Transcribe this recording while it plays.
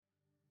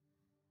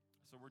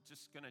So we're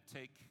just going to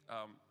take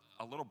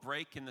a little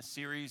break in the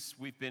series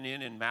we've been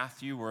in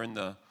Matthew. We're in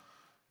the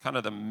kind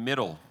of the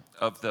middle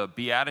of the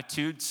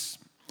Beatitudes,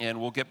 and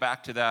we'll get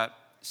back to that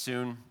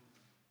soon.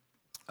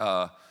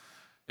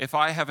 If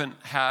I haven't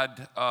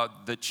had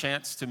the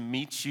chance to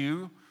meet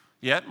you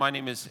yet, my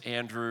name is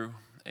Andrew,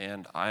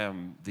 and I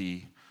am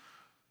I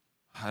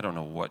don't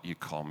know what you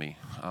call me,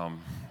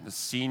 the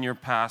senior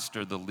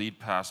pastor, the lead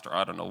pastor,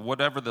 I don't know,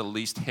 whatever the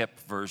least hip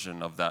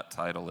version of that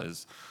title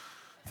is.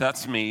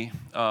 That's me.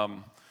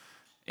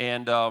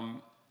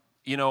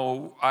 You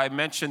know, I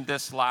mentioned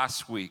this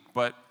last week,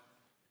 but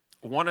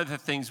one of the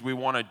things we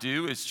want to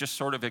do is just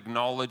sort of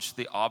acknowledge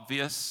the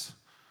obvious,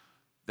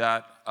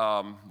 that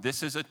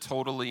this is a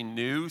totally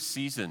new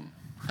season.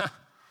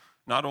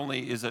 Not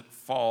only is it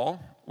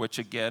fall, which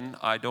again,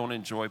 I don't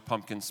enjoy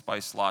pumpkin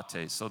spice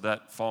lattes, so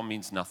that fall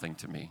means nothing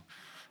to me.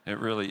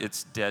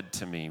 It's dead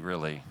to me,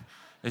 really.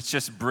 It's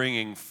just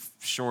bringing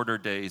shorter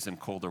days and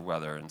colder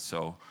weather, and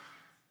so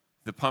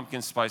the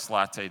pumpkin spice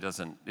latte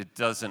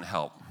doesn't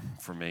help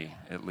for me,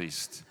 at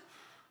least.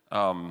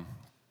 I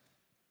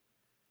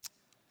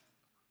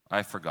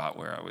forgot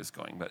where I was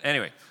going, but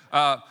anyway.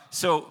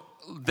 So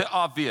the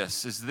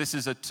obvious is this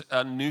is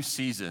a new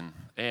season,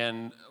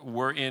 and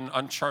we're in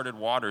uncharted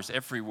waters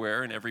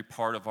everywhere in every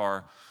part of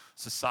our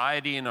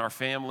society and our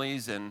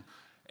families and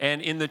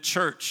in the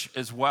church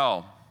as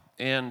well.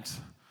 And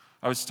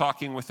I was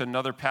talking with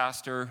another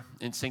pastor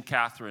in St.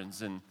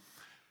 Catharines, and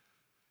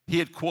he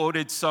had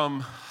quoted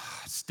some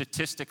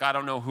statistic, I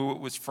don't know who it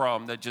was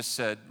from, that just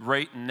said,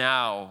 right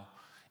now,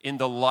 in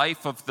the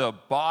life of the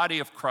body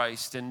of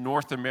Christ in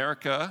North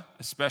America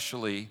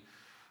especially,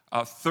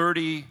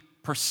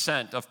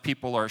 30% of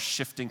people are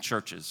shifting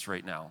churches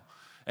right now.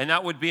 And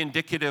that would be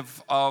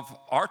indicative of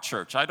our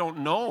church. I don't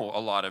know a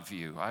lot of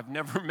you. I've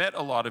never met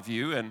a lot of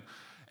you, and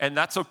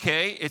that's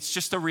okay. It's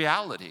just a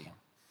reality.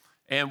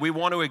 And we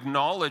want to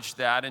acknowledge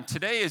that. And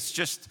today is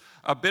just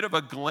a bit of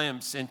a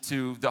glimpse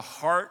into the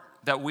heart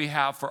that we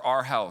have for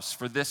our house,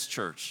 for this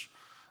church.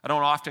 I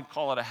don't often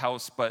call it a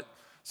house, but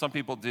some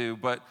people do.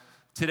 But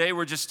today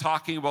we're just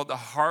talking about the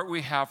heart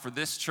we have for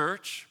this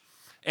church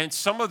and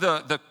some of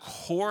the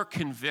core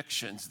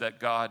convictions that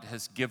God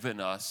has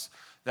given us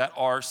that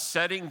are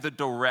setting the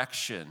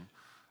direction.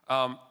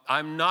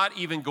 I'm not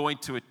even going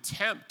to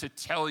attempt to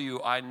tell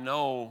you I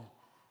know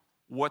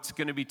what's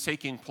going to be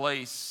taking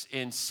place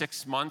in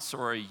 6 months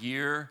or a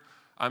year.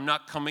 I'm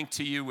not coming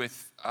to you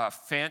with a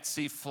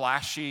fancy,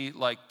 flashy,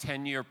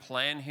 10-year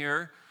plan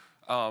here.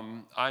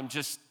 I'm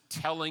just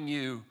telling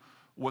you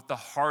what the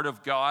heart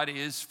of God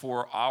is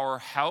for our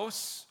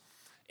house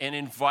and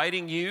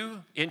inviting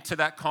you into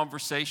that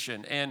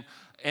conversation and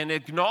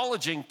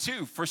acknowledging,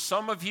 too, for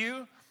some of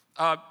you,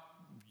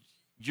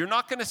 you're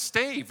not going to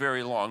stay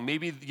very long.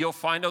 Maybe you'll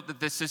find out that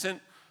this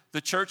isn't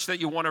the church that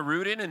you want to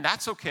root in, and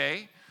that's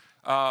okay.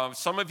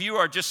 Some of you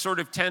are just sort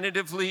of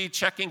tentatively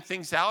checking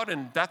things out,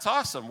 and that's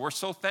awesome. We're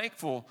so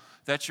thankful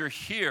that you're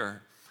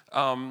here.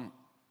 And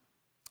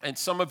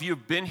some of you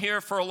have been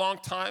here for a long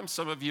time.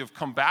 Some of you have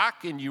come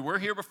back, and you were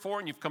here before,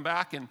 and you've come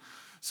back. And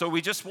so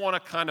we just want to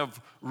kind of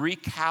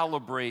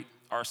recalibrate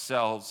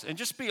ourselves and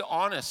just be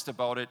honest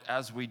about it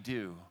as we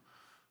do.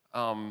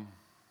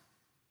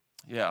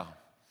 Yeah.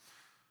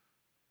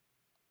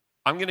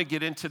 I'm going to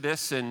get into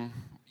this, and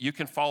you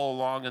can follow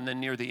along, and then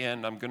near the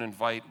end, we're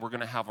going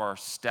to have our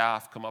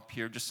staff come up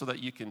here just so that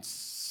you can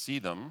see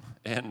them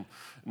and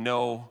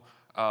know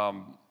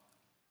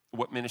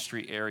what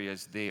ministry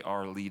areas they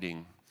are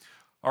leading.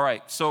 All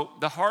right, so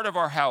the heart of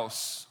our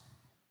house,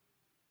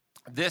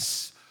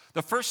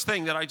 the first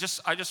thing that I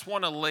just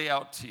want to lay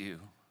out to you,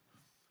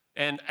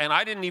 and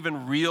I didn't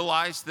even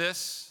realize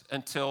this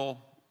until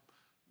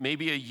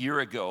maybe a year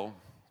ago.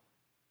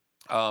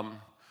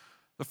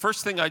 The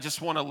first thing I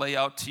just want to lay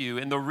out to you,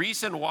 and the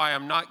reason why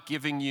I'm not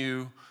giving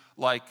you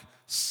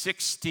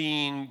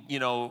 16,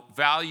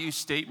 value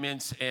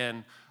statements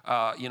and,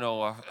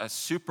 a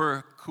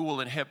super cool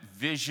and hip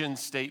vision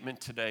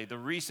statement today, the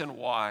reason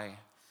why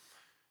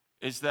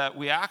is that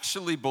we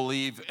actually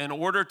believe in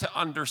order to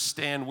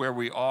understand where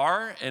we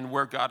are and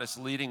where God is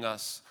leading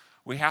us,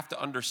 we have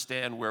to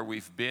understand where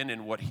we've been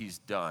and what He's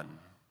done.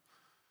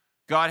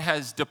 God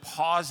has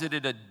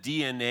deposited a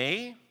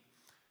DNA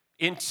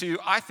into,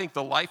 I think,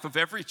 the life of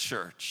every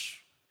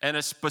church and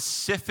a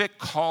specific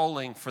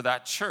calling for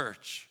that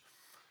church.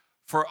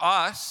 For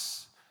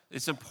us,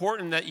 it's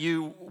important that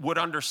you would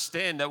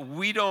understand that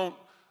we don't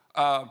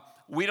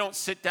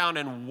sit down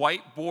and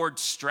whiteboard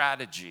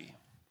strategy.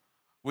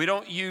 We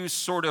don't use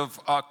sort of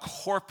a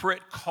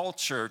corporate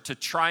culture to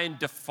try and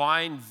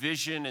define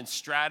vision and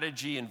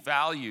strategy and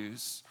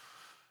values.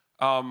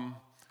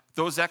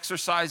 Those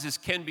exercises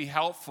can be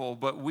helpful,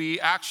 but we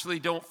actually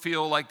don't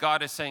feel like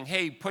God is saying,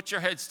 hey, put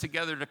your heads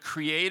together to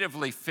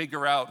creatively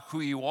figure out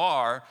who you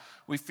are.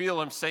 We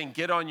feel Him saying,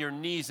 get on your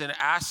knees and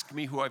ask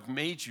me who I've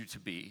made you to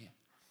be.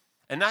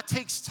 And that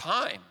takes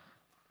time.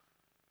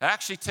 It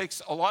actually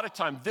takes a lot of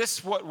time.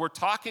 What we're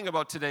talking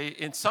about today,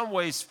 in some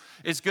ways,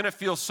 is going to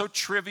feel so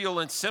trivial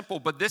and simple,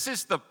 but this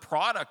is the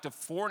product of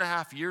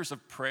 4.5 years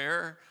of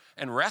prayer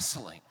and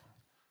wrestling.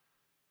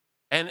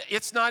 And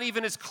it's not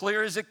even as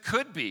clear as it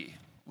could be.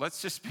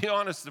 Let's just be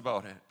honest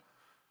about it.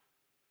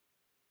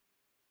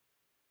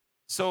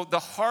 So the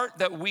heart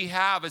that we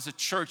have as a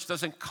church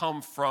doesn't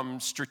come from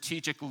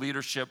strategic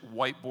leadership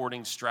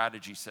whiteboarding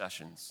strategy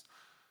sessions.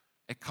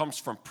 It comes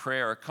from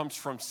prayer. It comes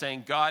from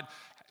saying, God,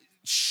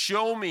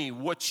 show me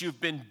what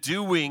you've been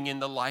doing in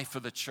the life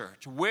of the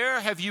church. Where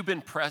have you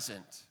been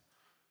present?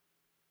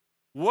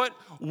 What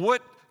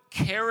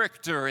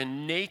character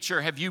and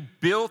nature have you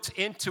built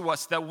into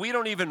us that we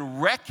don't even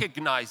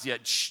recognize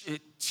yet?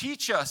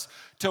 Teach us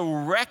to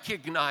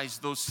recognize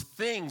those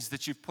things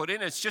that you've put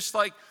in. It's just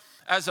like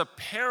as a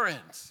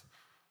parent,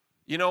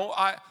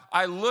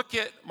 I look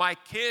at my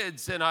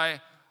kids and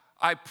I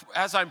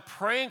as I'm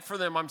praying for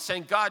them, I'm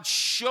saying, God,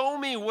 show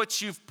me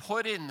what you've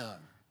put in them,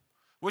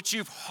 what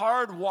you've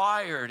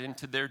hardwired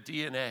into their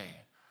DNA.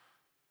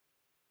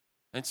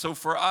 And so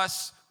for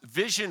us,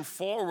 vision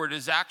forward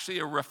is actually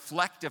a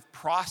reflective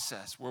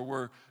process where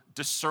we're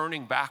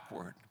discerning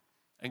backward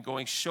and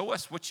going, show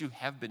us what you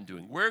have been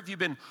doing. Where have you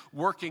been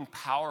working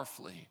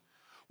powerfully?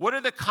 What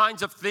are the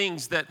kinds of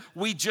things that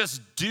we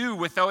just do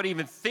without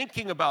even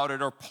thinking about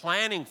it or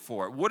planning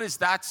for it? What is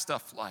that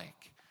stuff like?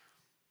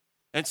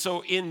 And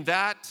so in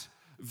that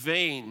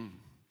vein,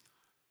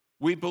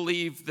 we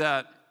believe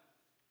that,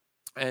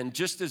 and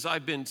just as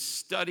I've been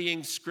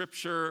studying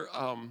Scripture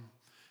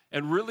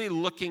and really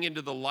looking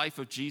into the life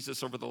of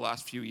Jesus over the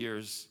last few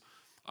years,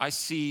 I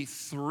see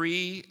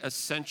three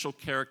essential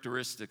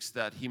characteristics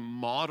that he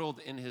modeled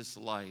in his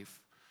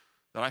life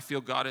that I feel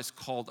God has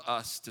called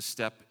us to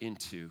step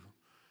into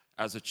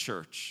as a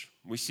church.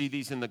 We see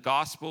these in the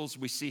Gospels.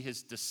 We see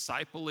his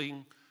disciples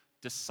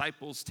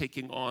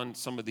taking on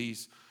some of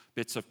these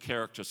bits of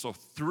character. So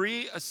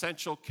three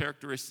essential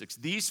characteristics.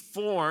 These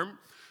form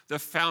the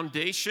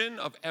foundation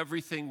of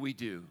everything we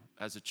do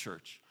as a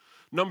church.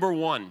 Number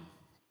one,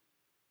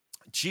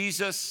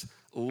 Jesus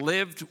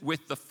lived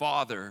with the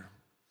Father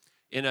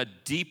in a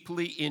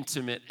deeply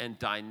intimate and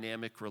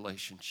dynamic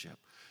relationship.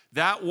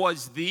 That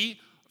was the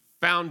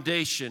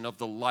foundation of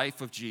the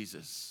life of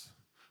Jesus.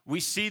 We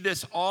see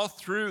this all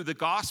through the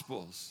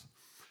Gospels.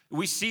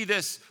 We see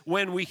this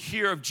when we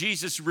hear of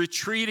Jesus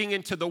retreating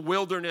into the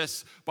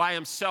wilderness by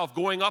himself,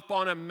 going up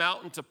on a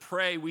mountain to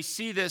pray. We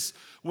see this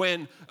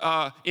when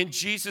in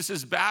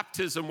Jesus'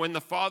 baptism, when the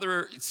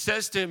Father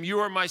says to him, "You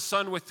are my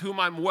Son with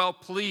whom I'm well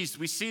pleased."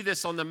 We see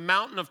this on the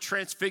mountain of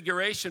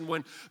transfiguration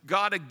when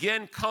God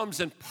again comes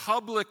and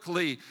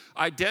publicly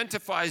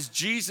identifies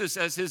Jesus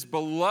as his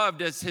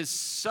beloved, as his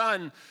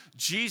Son.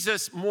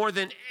 Jesus, more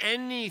than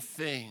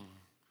anything,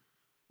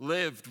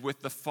 lived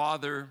with the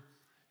Father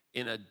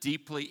in a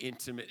deeply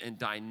intimate and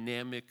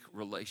dynamic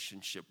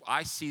relationship.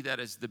 I see that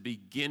as the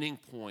beginning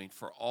point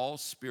for all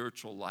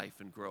spiritual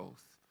life and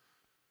growth.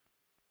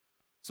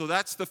 So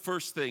that's the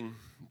first thing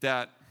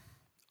that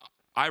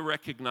I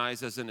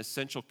recognize as an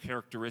essential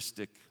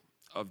characteristic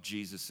of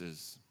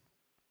Jesus's.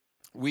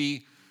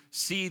 We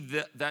see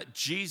that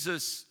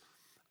Jesus,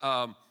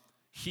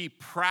 he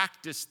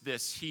practiced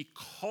this, he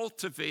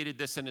cultivated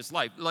this in his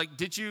life. Like,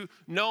 did you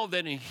know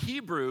that in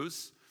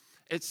Hebrews,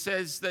 it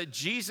says that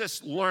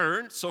Jesus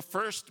learned, so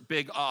first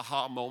big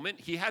aha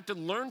moment, he had to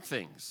learn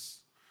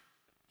things.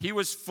 He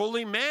was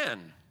fully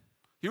man.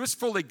 He was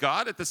fully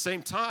God at the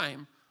same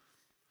time,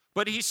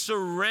 but he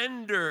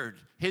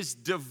surrendered his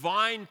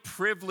divine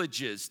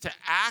privileges to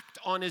act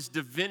on his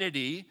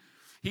divinity.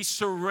 He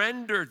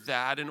surrendered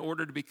that in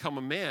order to become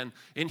a man.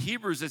 In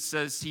Hebrews, it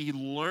says he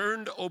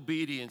learned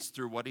obedience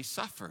through what he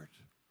suffered.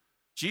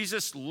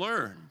 Jesus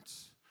learned.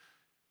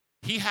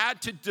 He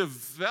had to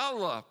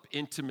develop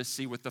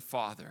intimacy with the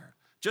Father,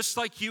 just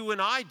like you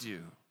and I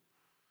do.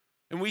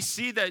 And we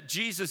see that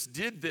Jesus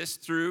did this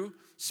through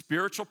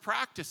spiritual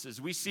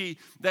practices. We see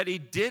that he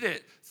did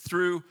it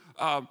through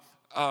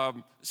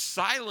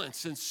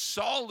silence and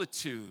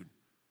solitude,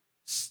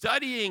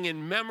 studying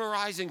and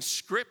memorizing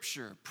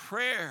Scripture,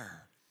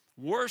 prayer,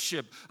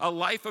 worship, a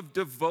life of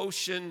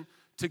devotion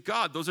to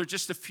God. Those are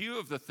just a few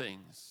of the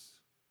things.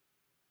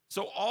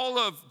 So all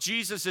of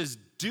Jesus'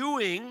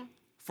 doing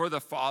for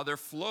the Father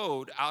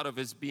flowed out of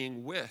his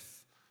being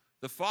with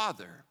the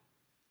Father.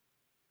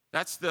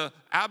 That's the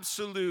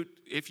absolute,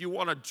 if you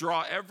want to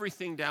draw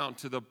everything down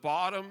to the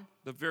bottom,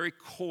 the very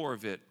core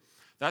of it,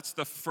 that's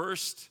the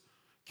first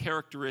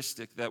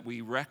characteristic that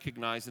we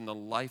recognize in the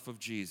life of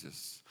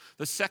Jesus.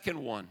 The second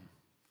one,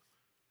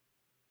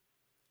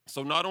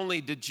 so not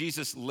only did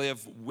Jesus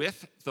live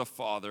with the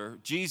Father,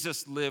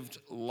 Jesus lived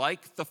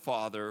like the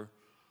Father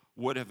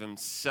would have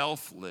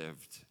himself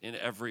lived in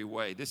every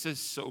way. This is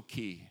so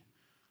key.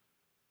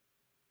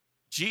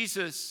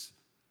 Jesus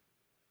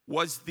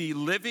was the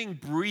living,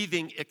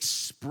 breathing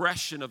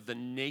expression of the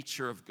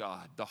nature of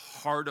God, the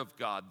heart of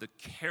God, the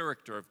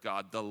character of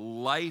God, the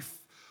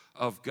life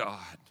of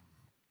God.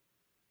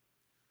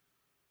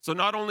 So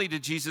not only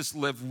did Jesus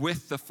live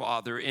with the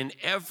Father in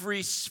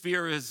every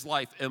sphere of his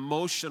life,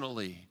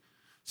 emotionally,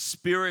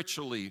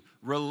 spiritually,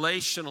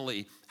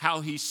 relationally,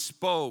 how he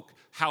spoke,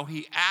 how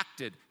he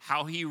acted,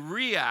 how he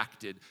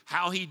reacted,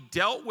 how he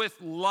dealt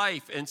with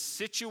life and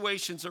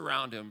situations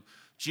around him,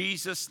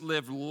 Jesus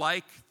lived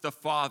like the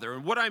Father.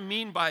 And what I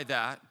mean by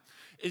that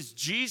is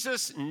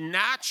Jesus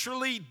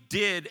naturally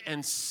did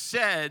and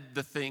said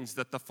the things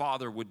that the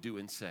Father would do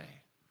and say.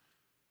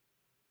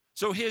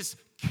 So his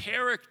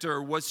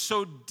character was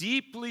so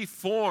deeply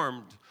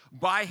formed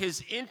by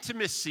his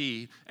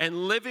intimacy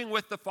and living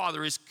with the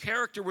Father. His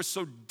character was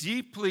so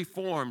deeply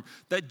formed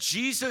that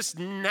Jesus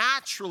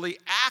naturally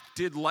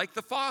acted like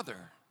the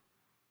Father.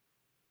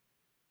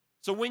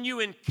 So when you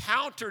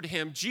encountered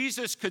him,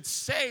 Jesus could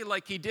say,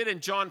 like he did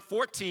in John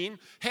 14,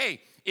 hey,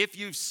 if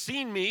you've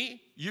seen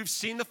me, you've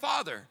seen the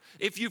Father.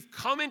 If you've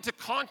come into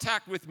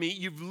contact with me,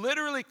 you've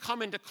literally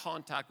come into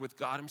contact with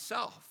God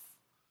himself.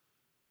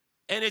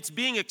 And it's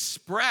being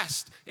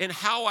expressed in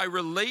how I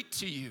relate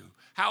to you,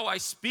 how I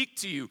speak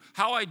to you,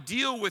 how I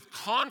deal with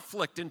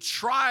conflict and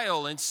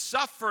trial and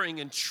suffering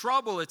and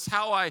trouble. It's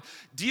how I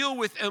deal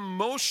with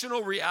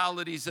emotional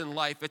realities in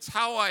life. It's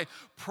how I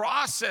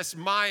process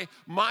my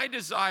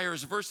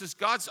desires versus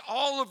God's,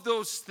 all of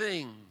those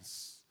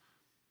things.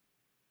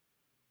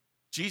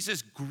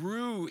 Jesus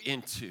grew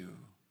into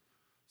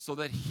so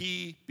that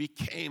he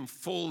became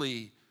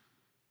fully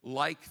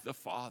like the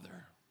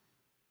Father.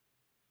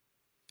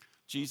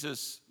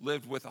 Jesus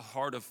lived with a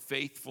heart of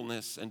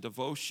faithfulness and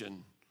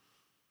devotion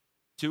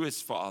to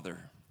his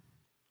Father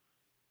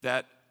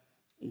that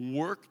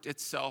worked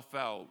itself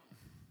out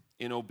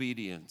in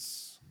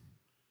obedience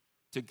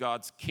to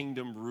God's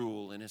kingdom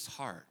rule in his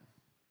heart.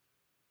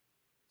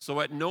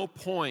 So at no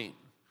point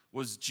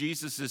was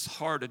Jesus'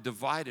 heart a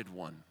divided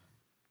one.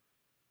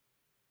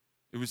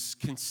 It was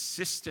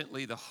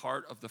consistently the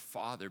heart of the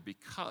Father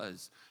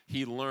because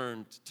he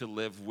learned to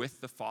live with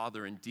the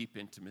Father in deep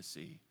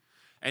intimacy.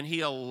 And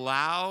he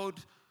allowed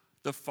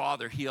the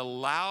Father, he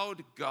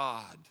allowed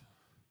God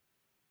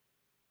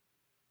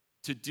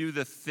to do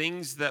the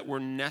things that were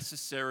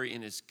necessary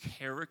in his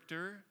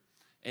character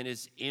and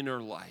his inner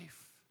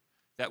life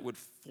that would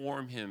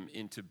form him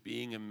into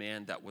being a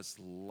man that was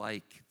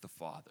like the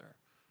Father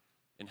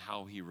in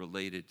how he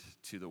related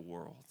to the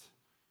world.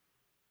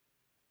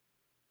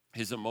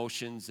 His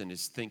emotions and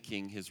his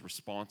thinking, his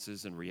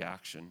responses and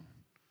reaction,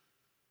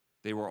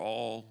 they were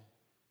all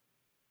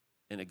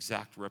an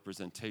exact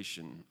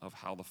representation of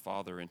how the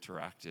Father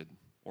interacted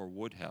or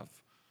would have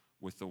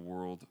with the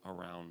world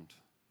around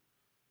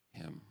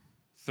him.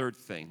 Third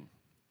thing,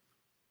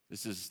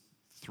 this is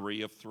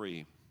 3 of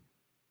 3.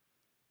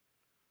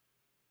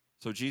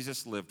 So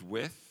Jesus lived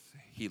with,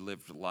 he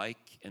lived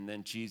like, and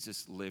then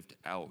Jesus lived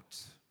out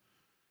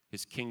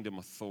his kingdom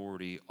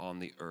authority on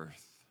the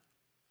earth.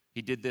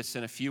 He did this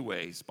in a few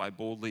ways, by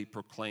boldly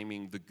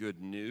proclaiming the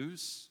good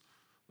news.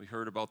 We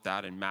heard about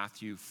that in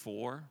Matthew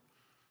 4.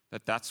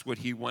 That's what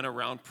he went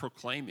around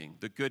proclaiming.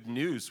 The good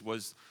news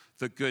was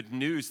the good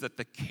news that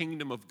the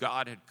kingdom of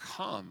God had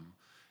come,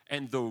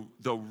 and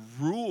the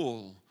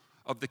rule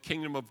of the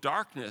kingdom of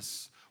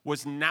darkness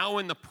was now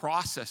in the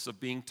process of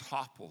being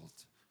toppled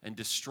and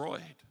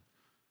destroyed.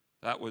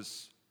 That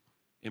was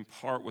in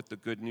part what the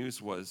good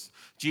news was.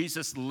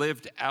 Jesus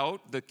lived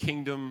out the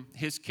kingdom,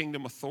 his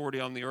kingdom authority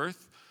on the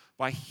earth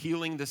by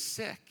healing the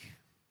sick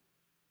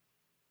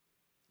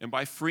and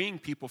by freeing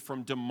people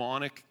from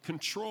demonic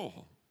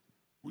control.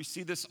 We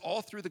see this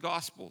all through the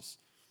Gospels.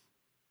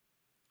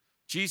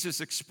 Jesus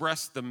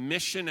expressed the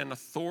mission and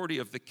authority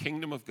of the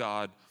kingdom of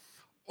God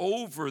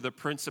over the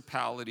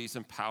principalities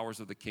and powers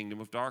of the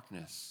kingdom of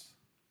darkness.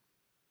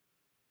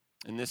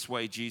 In this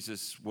way,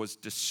 Jesus was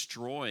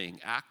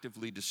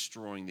actively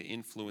destroying the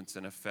influence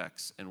and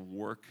effects and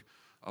work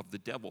of the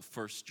devil.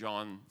 1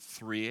 John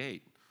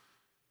 3:8.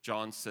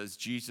 John says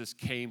Jesus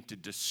came to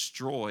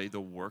destroy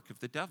the work of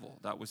the devil.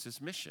 That was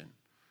his mission.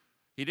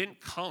 He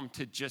didn't come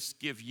to just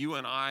give you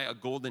and I a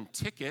golden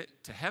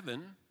ticket to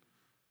heaven.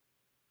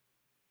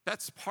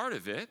 That's part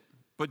of it.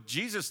 But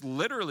Jesus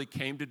literally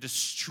came to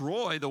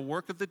destroy the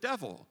work of the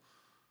devil.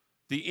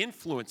 The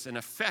influence and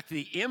effect,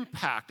 the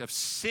impact of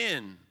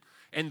sin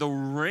and the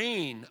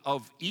reign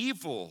of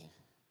evil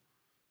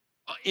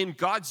in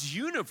God's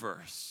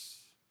universe.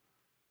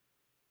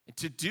 And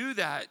to do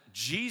that,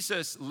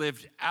 Jesus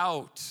lived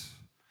out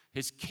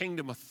his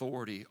kingdom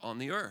authority on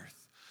the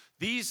earth.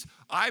 These,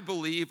 I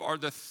believe, are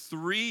the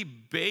 3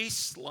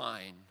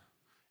 baseline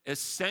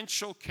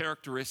essential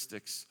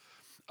characteristics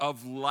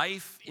of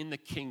life in the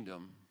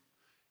kingdom.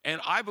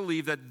 And I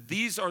believe that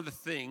these are the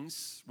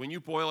things, when you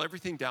boil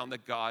everything down,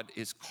 that God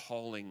is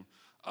calling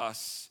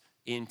us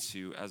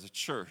into as a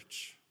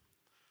church.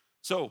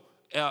 So,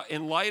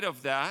 in light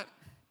of that,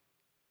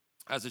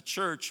 as a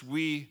church,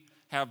 we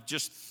have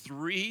just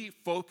 3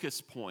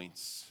 focus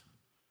points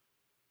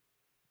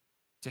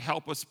to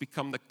help us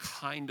become the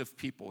kind of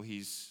people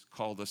he's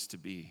called us to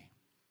be.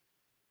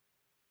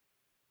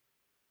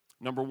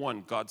 Number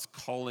 1, God's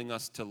calling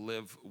us to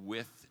live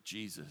with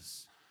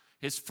Jesus.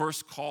 His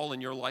first call in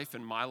your life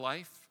and my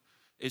life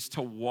is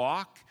to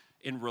walk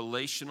in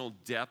relational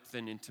depth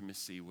and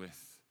intimacy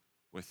with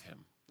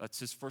him. That's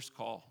his first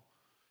call.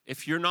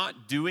 If you're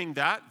not doing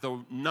that,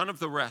 though, none of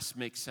the rest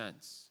makes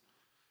sense.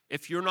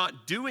 If you're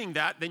not doing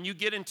that, then you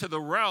get into the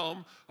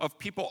realm of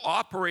people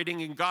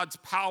operating in God's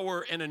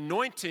power and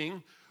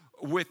anointing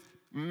with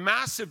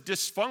massive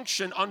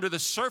dysfunction under the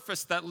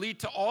surface that lead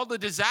to all the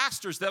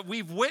disasters that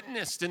we've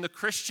witnessed in the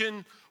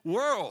Christian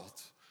world,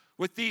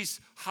 with these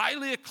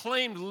highly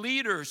acclaimed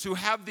leaders who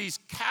have these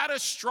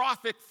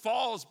catastrophic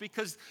falls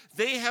because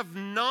they have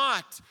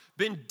not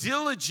been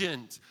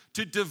diligent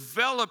to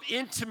develop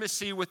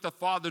intimacy with the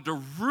Father,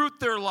 to root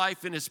their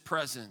life in His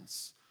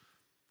presence,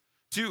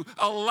 to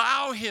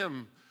allow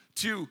Him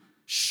to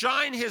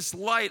shine His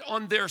light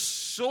on their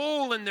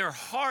soul and their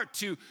heart,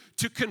 to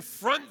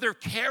confront their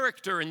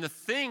character and the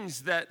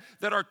things that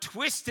are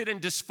twisted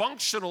and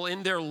dysfunctional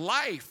in their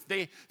life.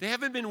 They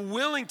haven't been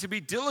willing to be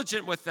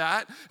diligent with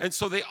that, and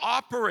so they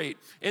operate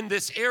in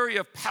this area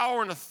of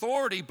power and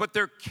authority, but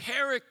their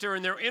character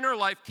and their inner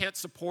life can't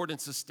support and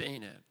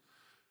sustain it.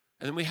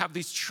 And then we have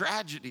these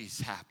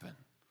tragedies happen.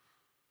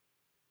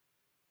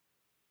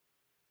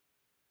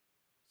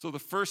 So the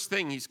first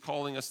thing He's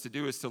calling us to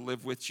do is to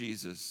live with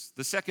Jesus.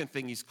 The second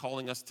thing He's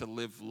calling us to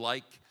live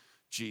like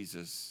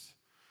Jesus.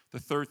 The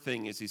third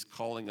thing is He's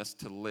calling us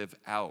to live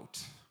out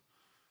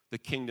the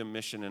kingdom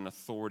mission and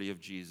authority of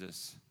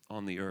Jesus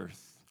on the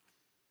earth.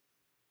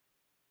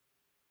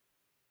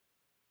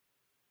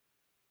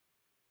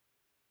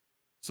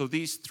 So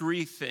these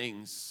three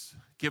things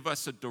give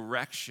us a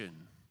direction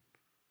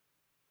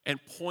and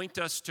point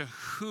us to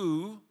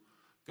who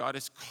God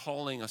is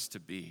calling us to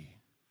be,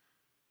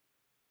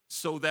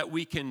 so that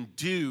we can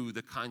do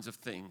the kinds of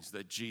things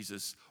that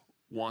Jesus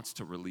wants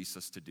to release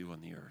us to do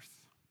on the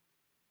earth.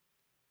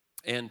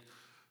 And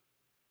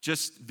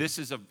just this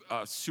is a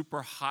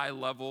super high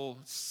level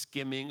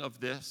skimming of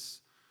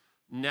this.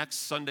 Next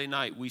Sunday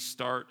night, we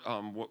start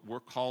what we're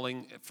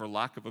calling, for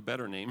lack of a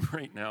better name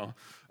right now,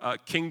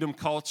 Kingdom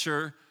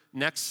Culture.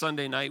 Next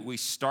Sunday night, we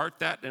start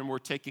that, and we're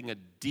taking a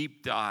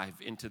deep dive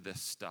into this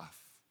stuff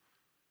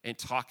and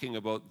talking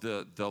about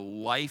the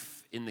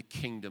life in the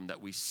kingdom that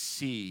we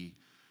see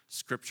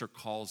Scripture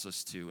calls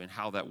us to and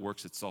how that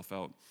works itself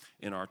out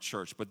in our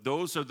church. But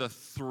those are the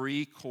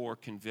three core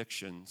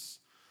convictions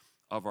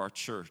of our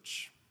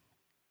church.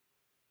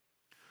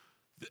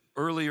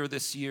 Earlier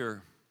this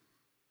year,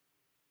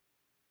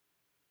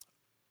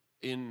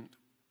 in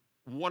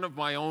one of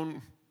my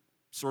own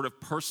sort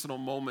of personal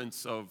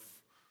moments of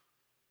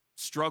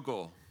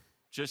struggle,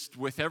 just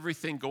with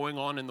everything going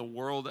on in the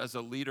world as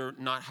a leader,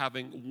 not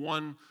having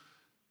one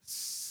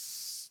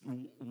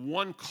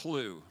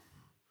clue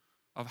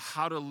of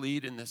how to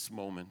lead in this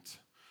moment.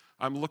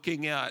 I'm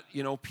looking at,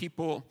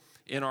 people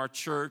in our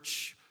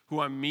church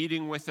who I'm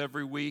meeting with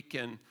every week,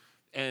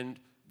 and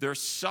they're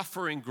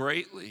suffering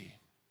greatly.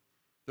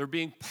 They're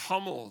being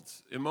pummeled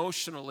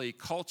emotionally.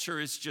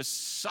 Culture is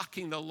just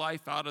sucking the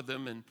life out of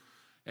them,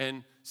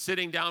 and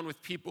sitting down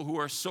with people who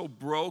are so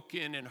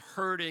broken and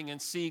hurting,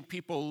 and seeing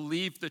people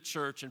leave the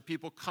church and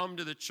people come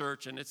to the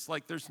church, and it's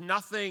like there's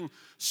nothing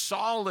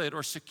solid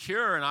or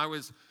secure. And I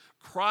was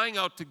crying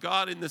out to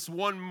God in this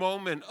one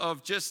moment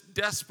of just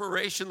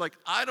desperation, like,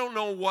 I don't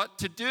know what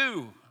to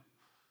do.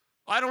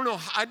 I don't know.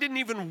 I didn't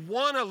even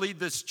want to lead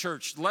this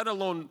church, let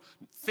alone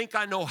think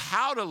I know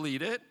how to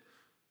lead it.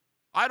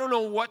 I don't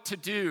know what to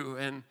do.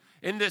 And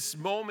in this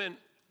moment,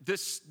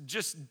 this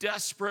just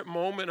desperate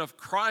moment of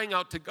crying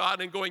out to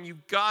God and going,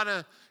 you've got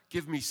to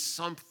give me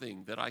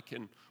something that I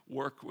can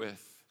work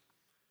with,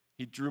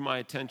 He drew my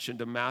attention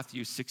to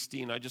Matthew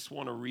 16. I just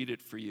want to read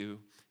it for you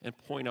and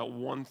point out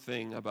one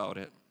thing about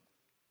it.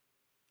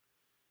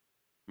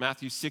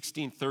 Matthew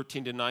 16,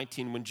 13 to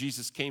 19, when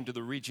Jesus came to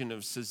the region of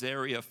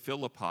Caesarea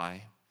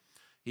Philippi,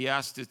 He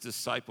asked His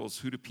disciples,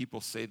 who do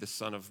people say the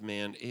Son of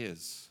Man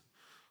is?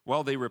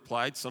 Well, they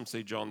replied, some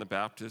say John the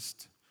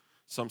Baptist,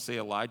 some say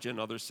Elijah, and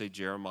others say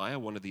Jeremiah,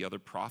 one of the other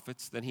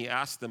prophets. Then He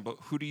asked them, but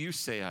who do you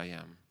say I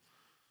am?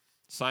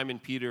 Simon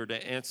Peter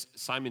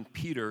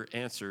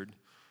answered,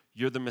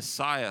 you're the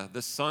Messiah,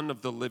 the Son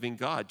of the living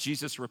God.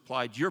 Jesus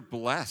replied, you're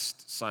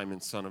blessed, Simon,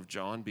 son of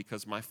John,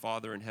 because my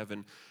Father in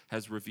heaven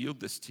has revealed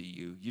this to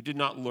you. You did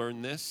not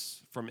learn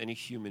this from any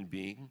human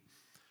being.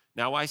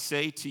 Now I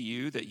say to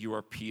you that you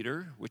are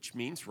Peter, which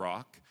means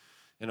rock,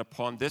 and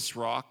upon this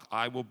rock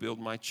I will build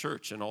my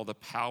church, and all the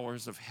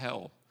powers of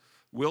hell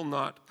will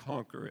not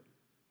conquer it.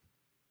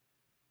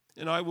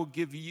 And I will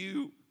give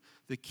you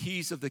the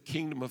keys of the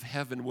kingdom of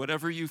heaven.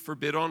 Whatever you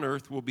forbid on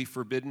earth will be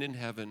forbidden in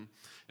heaven,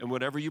 and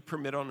whatever you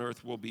permit on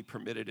earth will be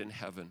permitted in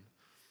heaven.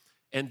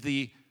 And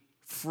the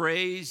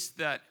phrase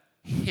that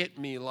hit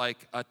me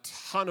like a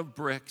ton of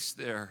bricks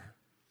there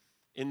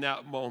in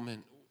that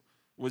moment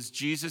was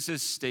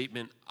Jesus'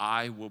 statement,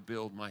 I will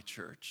build my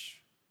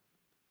church.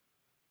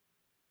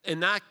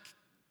 And that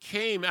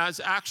came as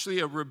actually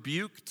a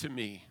rebuke to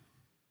me.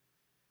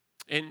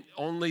 And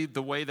only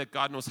the way that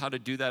God knows how to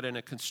do that in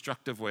a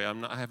constructive way.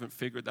 I haven't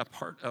figured that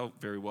part out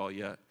very well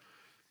yet.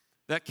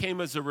 That came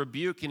as a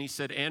rebuke, and He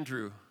said,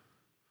 Andrew,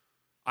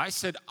 I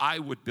said I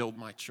would build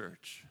my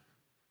church.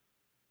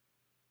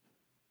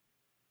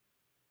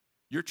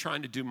 You're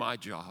trying to do my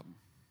job.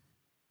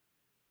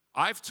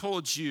 I've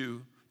told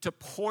you to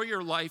pour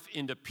your life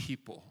into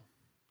people,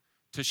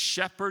 to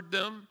shepherd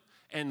them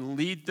and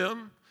lead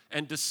them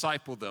and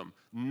disciple them,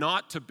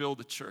 not to build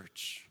a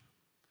church.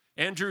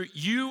 Andrew,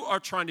 you are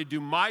trying to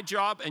do my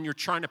job and you're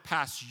trying to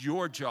pass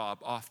your job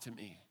off to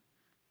me.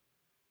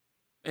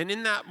 And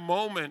in that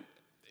moment,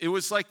 it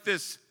was like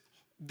this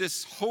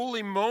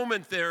holy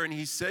moment there, and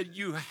he said,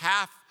 you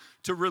have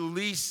to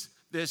release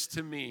this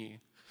to me.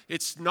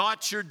 It's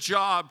not your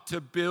job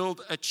to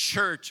build a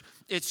church.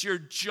 It's your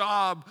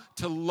job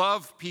to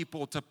love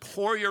people, to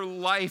pour your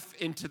life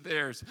into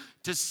theirs,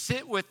 to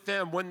sit with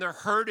them when they're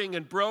hurting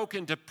and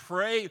broken, to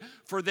pray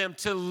for them,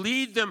 to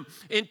lead them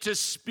into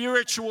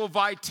spiritual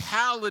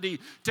vitality,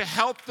 to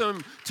help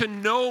them to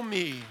know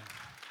me.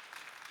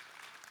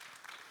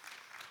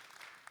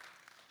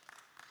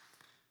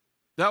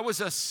 That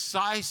was a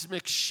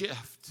seismic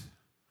shift.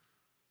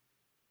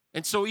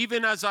 And so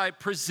even as I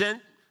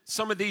present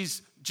some of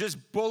these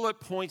just bullet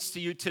points to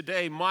you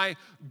today, my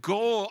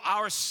goal,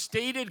 our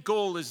stated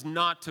goal, is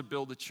not to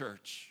build a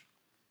church,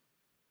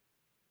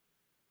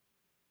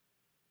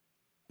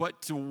 but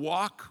to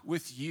walk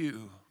with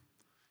you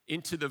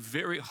into the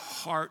very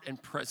heart and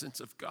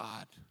presence of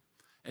God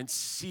and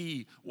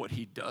see what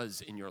he does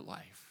in your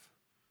life.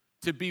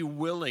 To be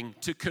willing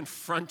to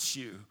confront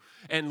you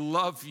and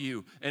love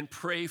you and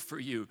pray for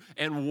you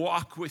and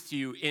walk with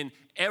you in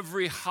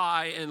every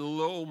high and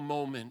low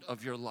moment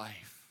of your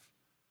life.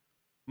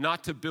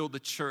 Not to build a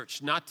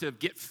church, not to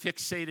get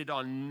fixated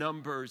on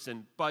numbers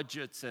and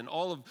budgets and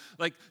all of,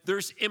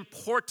 there's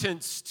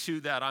importance to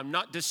that. I'm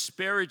not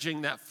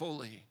disparaging that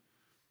fully.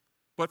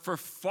 But for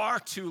far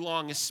too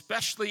long,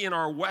 especially in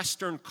our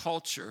Western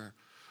culture,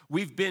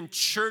 we've been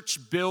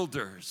church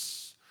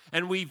builders.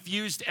 And we've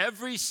used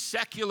every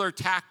secular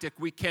tactic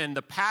we can,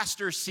 the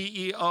pastor,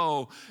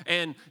 CEO,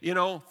 and,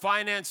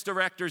 finance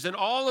directors, and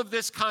all of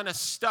this kind of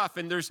stuff.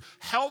 And there's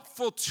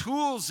helpful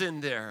tools in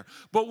there.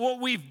 But what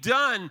we've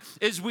done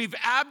is we've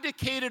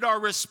abdicated our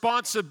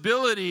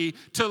responsibility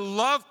to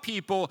love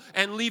people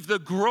and leave the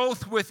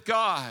growth with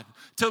God,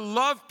 to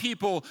love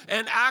people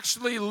and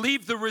actually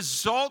leave the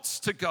results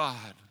to God.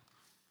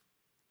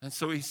 And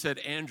so he said,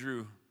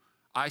 Andrew,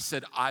 I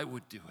said I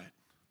would do it.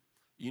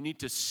 You need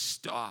to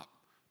stop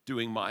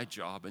doing my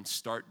job and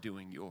start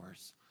doing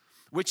yours.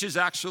 Which is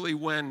actually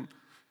when,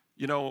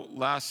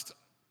 last,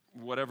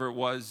 whatever it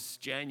was,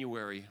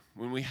 January,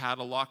 when we had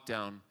a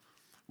lockdown,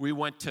 we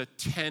went to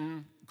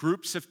 10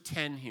 groups of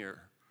 10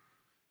 here.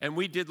 And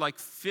we did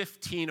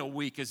 15 a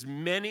week, as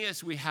many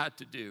as we had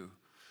to do.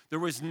 There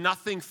was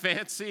nothing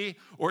fancy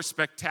or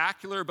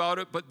spectacular about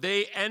it, but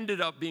they ended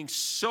up being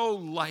so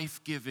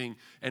life-giving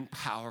and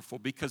powerful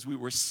because we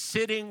were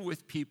sitting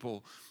with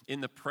people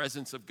in the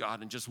presence of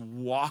God and just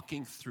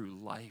walking through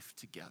life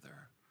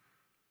together.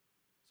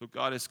 So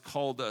God has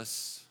called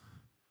us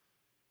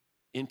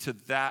into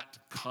that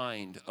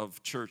kind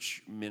of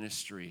church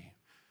ministry.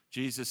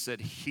 Jesus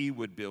said he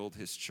would build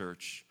his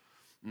church,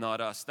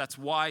 not us. That's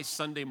why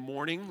Sunday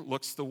morning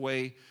looks the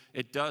way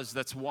it does.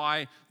 That's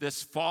why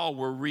this fall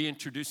we're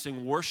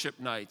reintroducing worship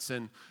nights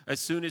and as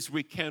soon as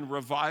we can,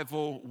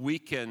 revival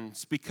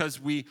weekends,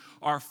 because we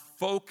are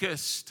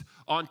focused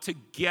on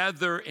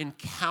together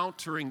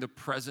encountering the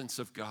presence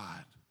of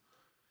God,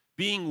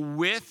 being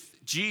with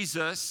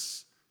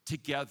Jesus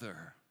together.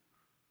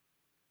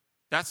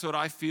 That's what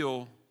I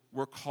feel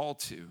we're called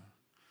to.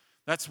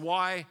 That's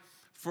why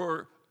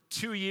for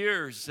 2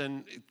 years,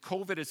 and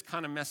COVID has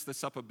kind of messed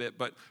this up a bit,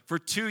 but for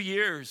 2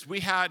 years, we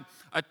had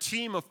a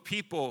team of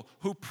people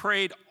who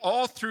prayed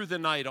all through the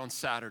night on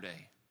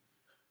Saturday.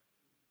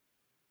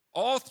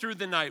 All through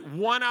the night,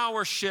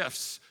 1-hour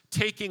shifts,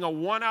 taking a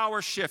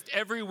 1-hour shift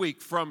every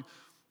week from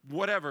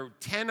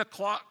 10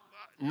 o'clock,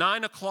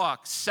 9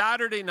 o'clock,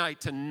 Saturday night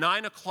to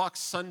 9 o'clock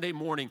Sunday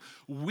morning,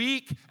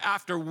 week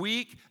after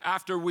week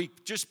after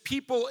week. Just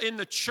people in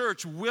the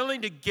church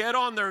willing to get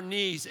on their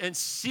knees and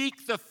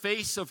seek the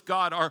face of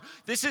God.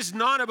 This is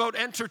not about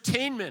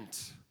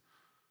entertainment.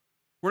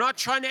 We're not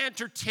trying to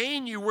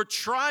entertain you. We're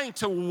trying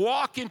to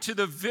walk into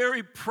the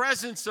very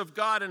presence of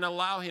God and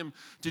allow him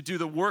to do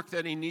the work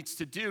that he needs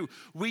to do.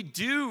 We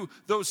do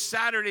those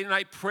Saturday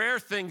night prayer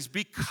things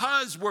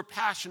because we're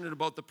passionate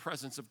about the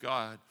presence of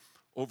God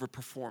over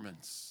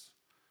performance.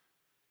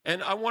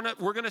 And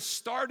we're going to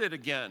start it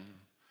again.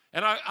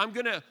 And I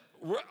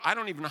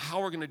don't even know how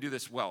we're going to do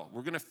this well.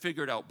 We're going to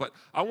figure it out. But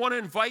I want to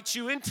invite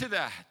you into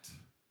that.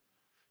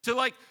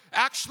 To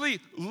actually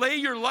lay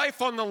your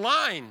life on the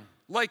line.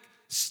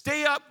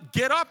 Stay up,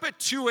 get up at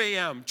 2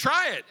 a.m.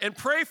 Try it and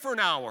pray for an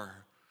hour.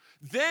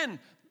 Then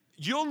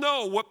you'll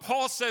know what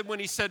Paul said when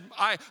he said,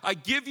 I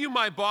give you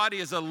my body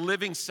as a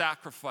living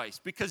sacrifice,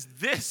 because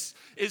this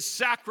is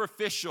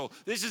sacrificial.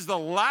 This is the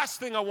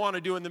last thing I want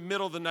to do in the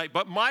middle of the night.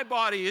 But my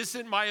body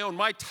isn't my own.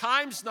 My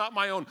time's not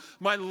my own.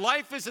 My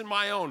life isn't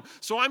my own.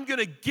 So I'm going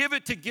to give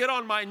it to get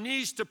on my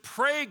knees to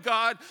pray,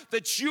 God,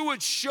 that you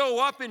would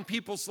show up in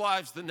people's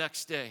lives the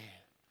next day.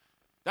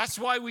 That's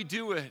why we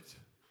do it.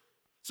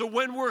 So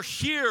when we're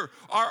here,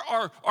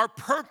 our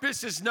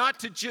purpose is not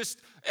to just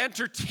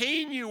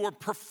entertain you or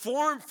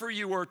perform for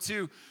you or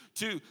to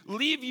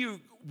leave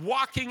you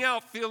walking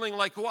out feeling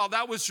like, wow,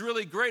 that was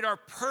really great. Our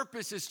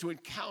purpose is to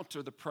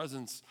encounter the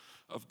presence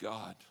of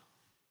God.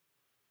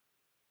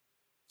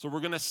 So we're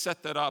going to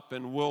set that up,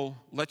 and we'll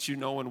let you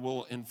know, and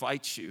we'll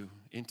invite you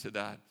into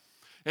that.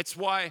 It's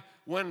why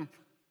when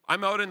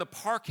I'm out in the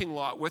parking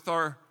lot with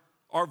our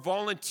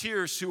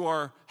volunteers who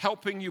are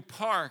helping you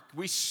park,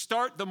 we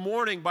start the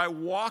morning by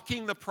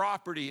walking the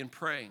property and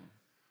praying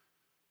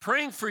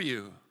for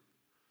you.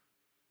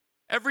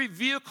 Every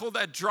vehicle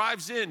that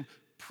drives in,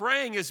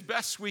 praying as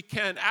best we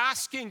can,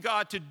 asking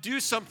God to do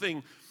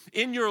something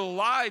in your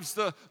lives.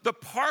 The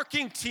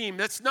parking team,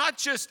 that's not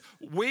just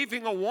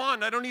waving a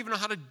wand. I don't even know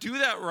how to do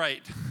that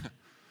right.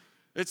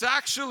 It's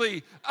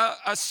actually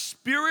a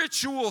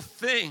spiritual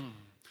thing.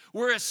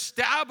 We're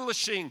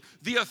establishing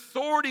the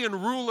authority and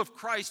rule of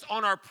Christ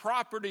on our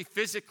property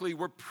physically.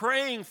 We're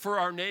praying for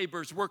our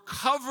neighbors. We're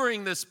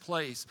covering this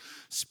place.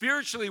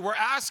 Spiritually, we're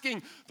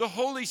asking the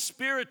Holy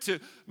Spirit to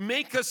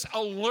make us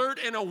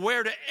alert and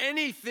aware to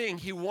anything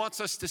He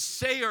wants us to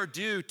say or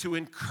do, to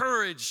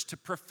encourage, to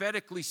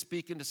prophetically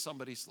speak into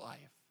somebody's life.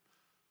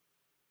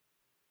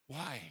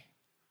 Why?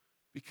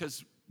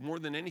 Because more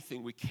than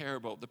anything, we care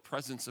about the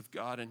presence of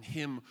God and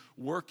Him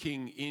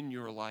working in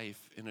your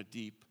life in a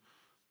deep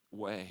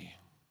way.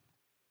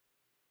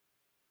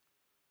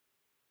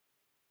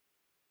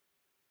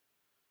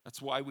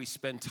 That's why we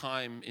spend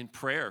time in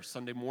prayer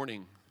Sunday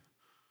morning.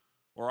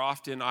 Or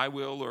often I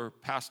will, or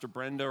Pastor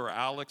Brenda, or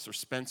Alex, or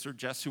Spencer,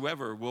 Jess,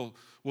 whoever, will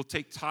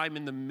take time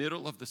in the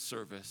middle of the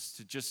service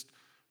to just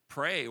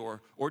pray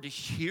or to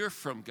hear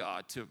from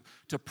God,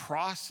 to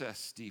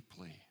process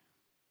deeply.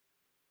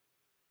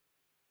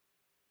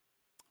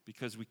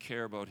 Because we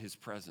care about His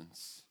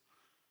presence.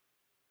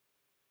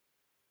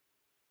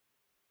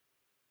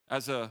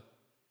 As a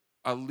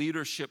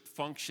leadership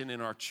function in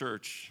our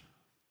church,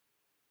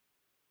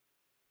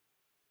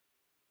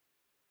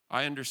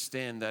 I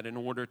understand that in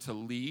order to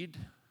lead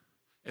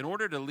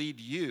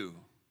you,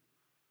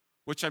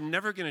 which I'm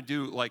never going to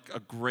do like a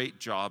great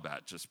job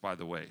at, just by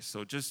the way.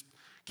 So just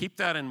keep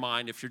that in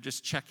mind if you're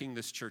just checking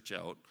this church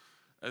out.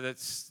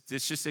 It's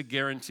just a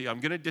guarantee.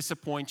 I'm going to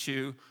disappoint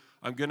you.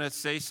 I'm going to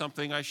say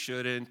something I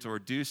shouldn't, or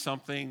do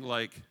something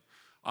like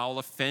I'll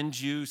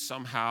offend you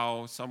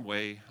somehow, some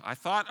way. I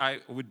thought I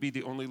would be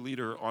the only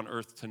leader on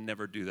earth to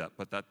never do that,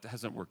 but that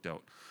hasn't worked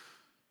out.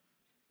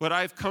 But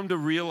I've come to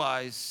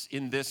realize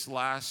in this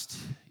last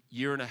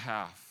year and a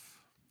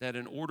half that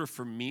in order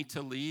for me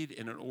to lead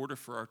and in order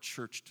for our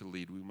church to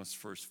lead, we must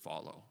first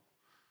follow.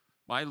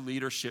 My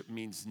leadership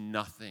means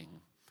nothing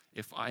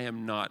if I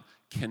am not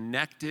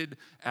connected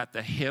at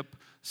the hip,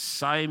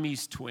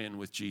 Siamese twin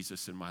with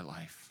Jesus in my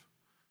life.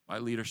 My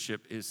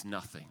leadership is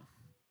nothing.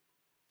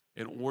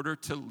 In order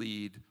to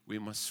lead, we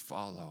must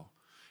follow.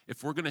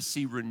 If we're going to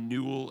see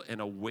renewal and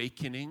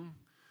awakening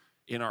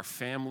in our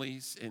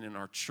families and in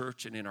our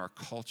church and in our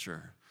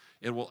culture,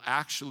 it will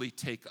actually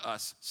take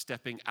us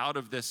stepping out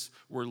of this,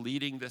 we're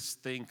leading this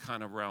thing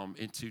kind of realm,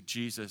 into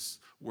Jesus,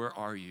 where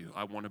are you?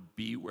 I want to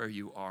be where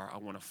you are. I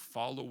want to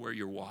follow where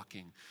you're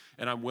walking.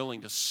 And I'm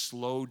willing to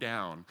slow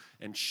down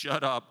and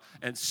shut up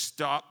and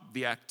stop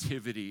the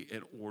activity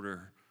in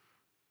order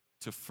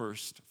to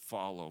first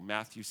follow.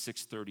 Matthew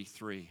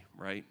 6:33,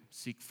 right?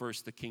 Seek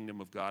first the kingdom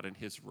of God and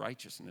His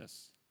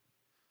righteousness,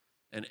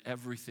 and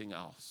everything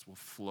else will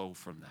flow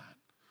from that.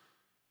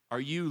 Are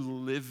you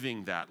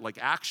living that, like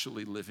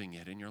actually living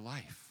it in your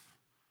life?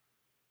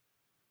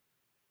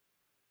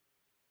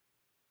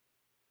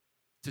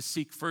 To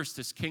seek first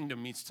His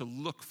kingdom means to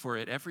look for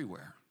it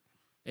everywhere,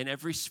 in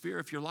every sphere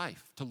of your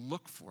life, to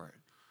look for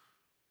it,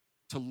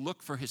 to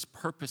look for His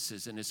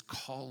purposes and His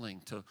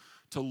calling,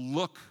 to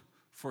look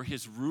for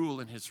His rule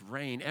and His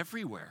reign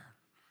everywhere.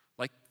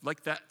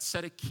 Like that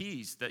set of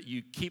keys that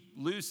you keep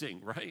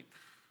losing, right?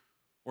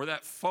 Or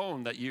that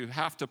phone that you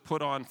have to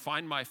put on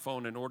Find My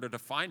Phone in order to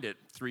find it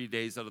 3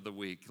 days out of the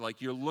week.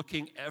 Like you're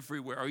looking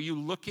everywhere. Are you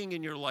looking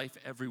in your life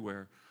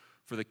everywhere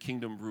for the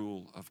kingdom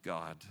rule of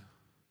God?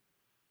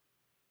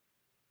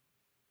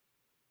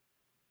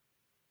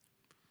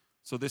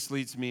 So this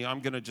leads me, I'm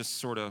going to just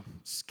sort of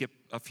skip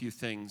a few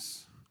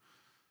things.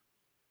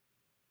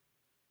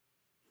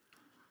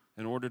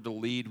 In order to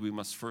lead, we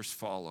must first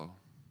follow.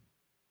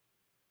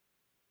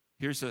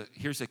 Here's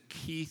a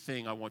key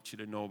thing I want you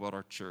to know about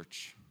our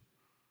church.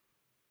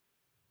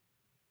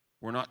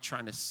 We're not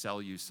trying to sell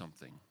you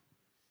something.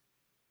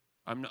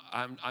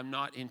 I'm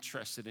not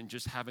interested in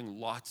just having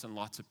lots and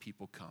lots of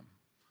people come.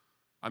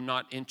 I'm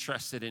not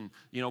interested in,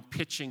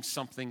 pitching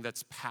something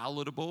that's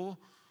palatable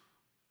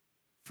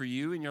for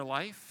you in your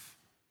life.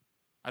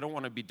 I don't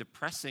want to be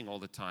depressing all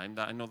the time.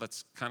 I know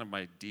that's kind of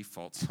my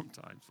default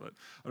sometimes, but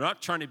I'm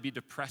not trying to be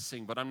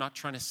depressing, but I'm not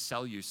trying to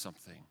sell you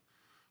something.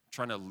 I'm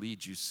trying to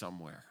lead you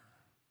somewhere.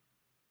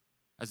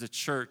 As a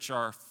church,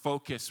 our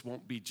focus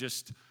won't be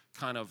just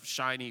kind of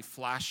shiny,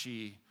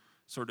 flashy,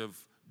 sort of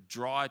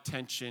draw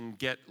attention,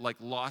 get like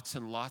lots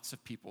and lots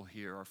of people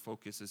here. Our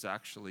focus is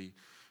actually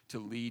to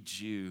lead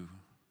you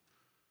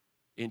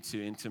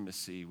into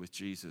intimacy with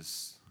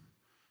Jesus,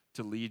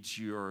 to lead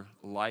your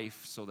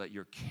life so that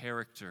your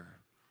character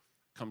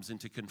comes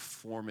into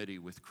conformity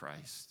with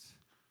Christ,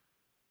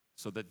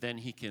 so that then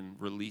He can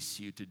release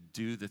you to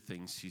do the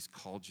things He's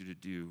called you to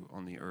do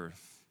on the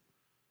earth.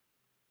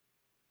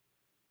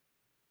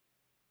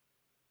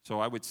 So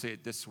I would say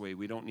it this way: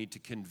 we don't need to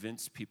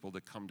convince people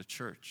to come to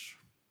church.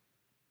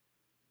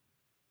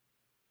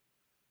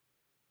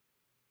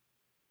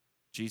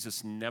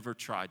 Jesus never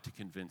tried to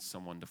convince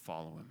someone to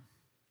follow him.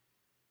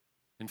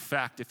 In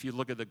fact, if you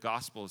look at the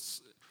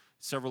Gospels,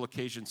 several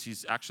occasions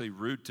he's actually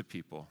rude to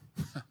people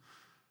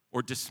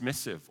or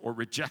dismissive or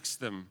rejects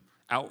them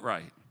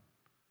outright,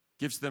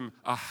 gives them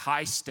a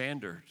high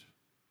standard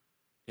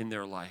in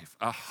their life,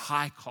 a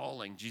high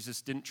calling.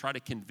 Jesus didn't try to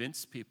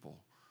convince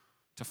people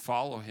to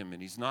follow him,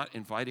 and he's not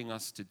inviting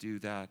us to do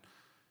that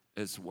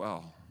as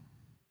well.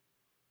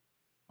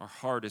 Our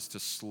heart is to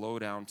slow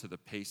down to the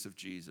pace of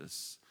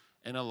Jesus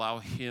and allow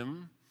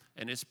him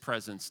and his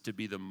presence to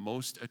be the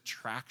most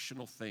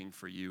attractional thing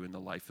for you in the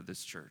life of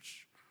this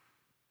church.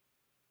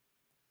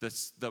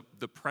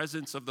 The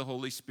presence of the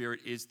Holy Spirit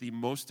is the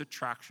most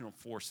attractional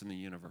force in the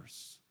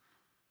universe.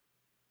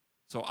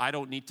 So I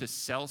don't need to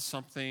sell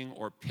something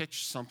or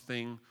pitch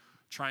something,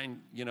 try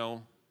and,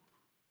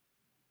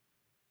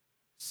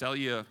 sell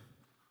you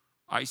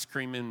ice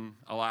cream in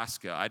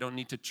Alaska. I don't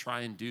need to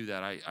try and do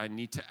that. I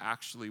need to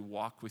actually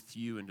walk with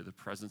you into the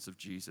presence of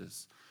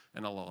Jesus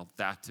and allow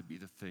that to be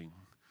the thing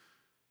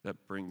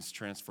that brings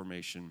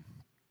transformation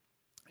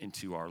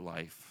into our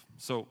life.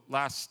 So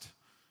last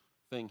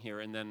thing here,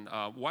 and then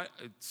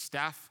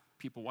staff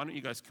people, why don't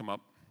you guys come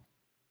up?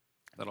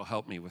 That'll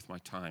help me with my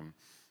time.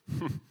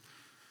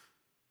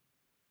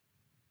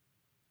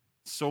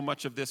 So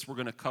much of this we're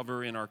going to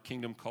cover in our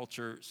kingdom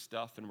culture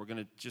stuff, and we're going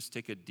to just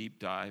take a deep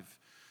dive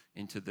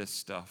into this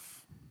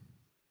stuff.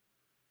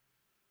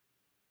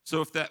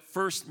 So if that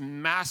first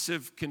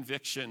massive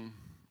conviction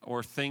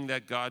or thing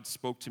that God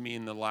spoke to me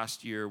in the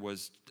last year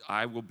was,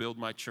 I will build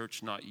my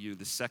church, not you.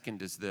 The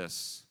second is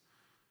this: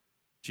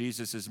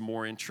 Jesus is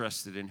more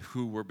interested in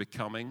who we're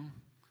becoming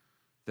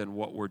than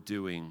what we're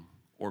doing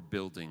or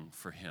building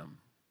for him.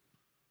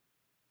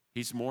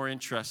 He's more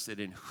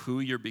interested in who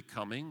you're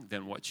becoming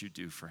than what you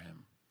do for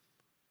him.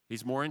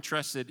 He's more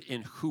interested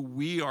in who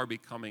we are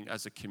becoming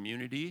as a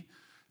community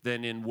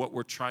than in what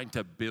we're trying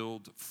to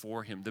build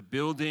for him. The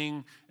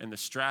building and the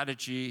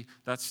strategy,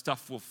 that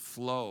stuff will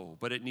flow,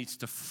 but it needs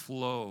to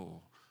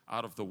flow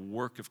out of the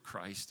work of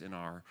Christ in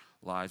our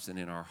lives and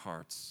in our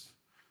hearts.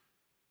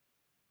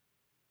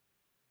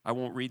 I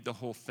won't read the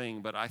whole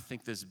thing, but I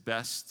think this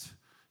best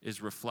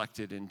is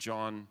reflected in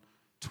John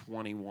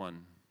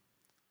 21,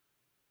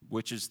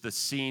 which is the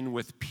scene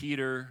with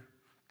Peter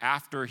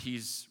after he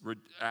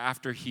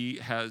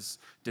has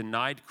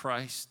denied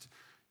Christ.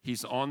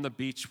 He's on the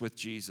beach with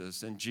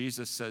Jesus, and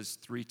Jesus says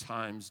 3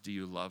 times, "Do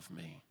you love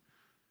me?"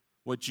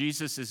 What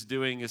Jesus is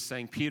doing is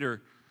saying,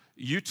 Peter,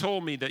 you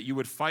told me that you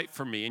would fight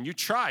for me, and you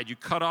tried. You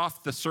cut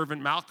off the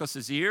servant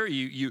Malchus's ear.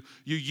 You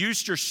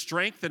used your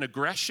strength and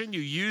aggression.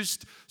 You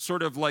used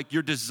sort of like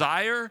your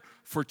desire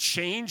for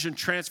change and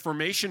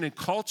transformation and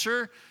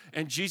culture,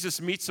 and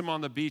Jesus meets him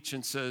on the beach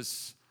and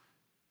says,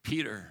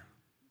 Peter,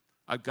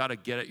 I've got to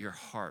get at your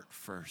heart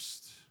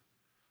first.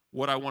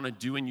 What I want to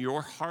do in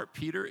your heart,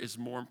 Peter, is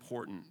more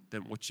important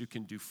than what you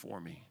can do for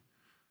me.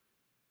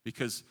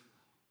 Because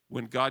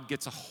when God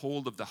gets a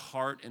hold of the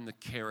heart and the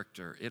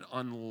character, it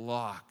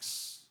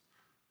unlocks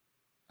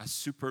a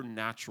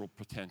supernatural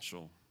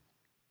potential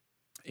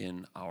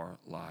in our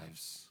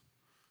lives.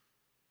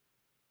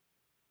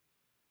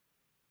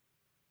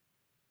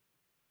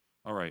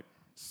 All right,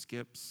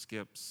 skip.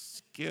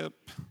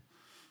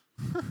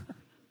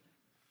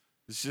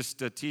 It's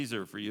just a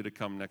teaser for you to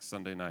come next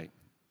Sunday night.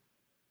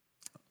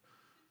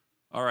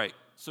 All right,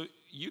 so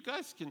you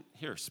guys can,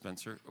 here,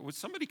 Spencer,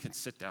 somebody can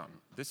sit down.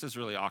 This is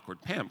really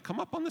awkward. Pam, come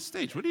up on the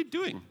stage. What are you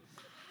doing?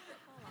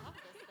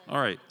 All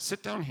right,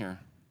 sit down here.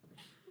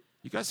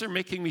 You guys are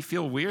making me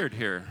feel weird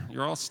here.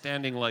 You're all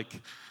standing like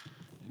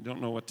you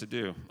don't know what to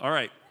do. All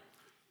right,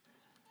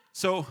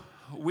 so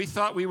we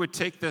thought we would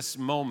take this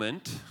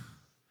moment.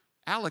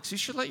 Alex, you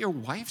should let your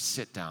wife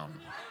sit down.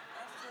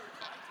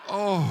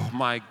 Oh,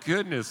 my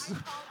goodness.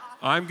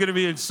 I'm going to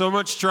be in so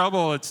much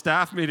trouble at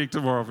staff meeting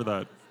tomorrow for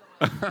that.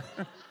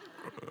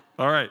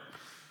 All right.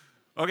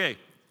 Okay.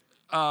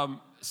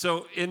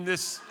 So in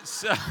this...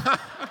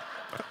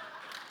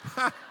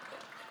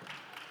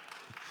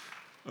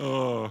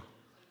 Oh.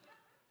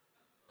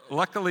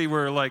 Luckily,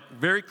 we're like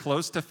very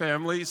close to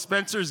family.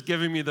 Spencer's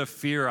giving me the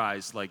fear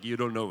eyes, like, you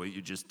don't know what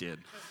you just did.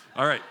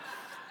 All right.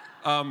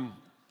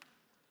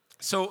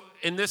 So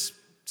in this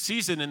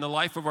season in the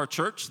life of our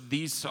church,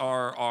 these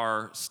are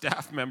our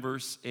staff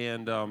members.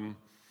 And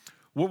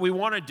what we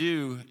want to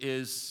do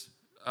is...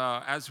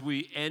 as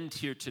we end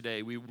here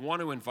today, we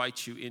want to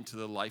invite you into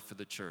the life of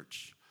the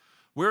church.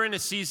 We're in a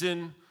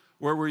season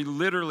where we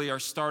literally are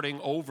starting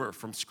over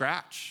from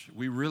scratch.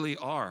 We really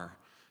are.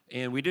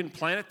 And we didn't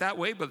plan it that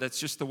way, but that's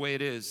just the way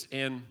it is.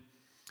 And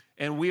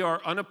we are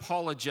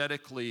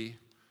unapologetically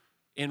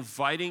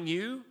inviting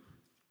you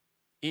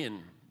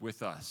in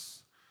with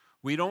us.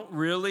 We don't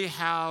really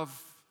have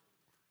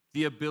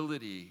the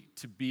ability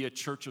to be a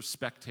church of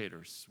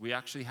spectators. We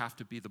actually have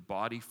to be the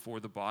body for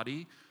the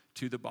body,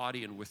 to the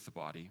body and with the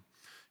body.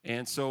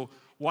 And so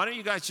why don't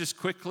you guys just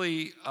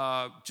quickly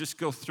just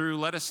go through,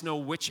 let us know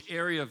which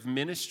area of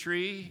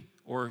ministry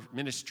or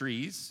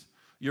ministries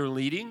you're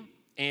leading,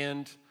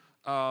 and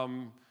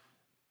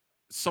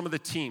some of the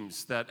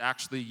teams that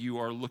actually you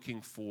are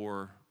looking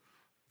for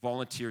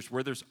volunteers,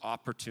 where there's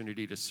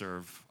opportunity to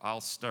serve.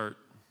 I'll start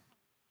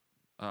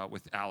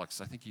with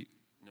Alex. I think you're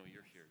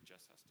here.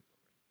 Jess has to go,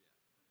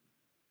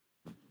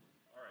 right? Yeah.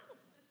 All right.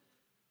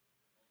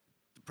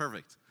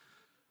 Perfect.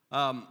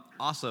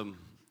 Awesome.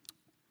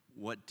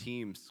 What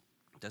teams?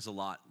 That's a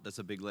lot. That's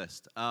a big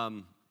list.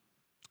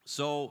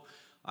 So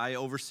I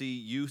oversee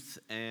youth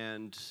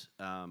and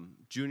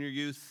junior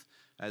youth,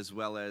 as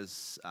well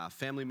as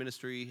family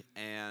ministry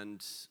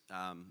and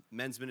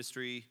men's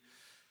ministry,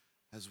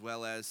 as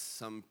well as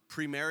some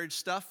pre-marriage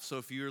stuff. So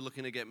if you're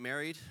looking to get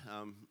married,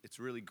 it's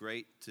really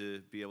great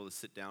to be able to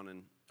sit down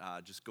and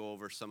just go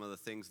over some of the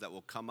things that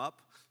will come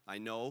up. I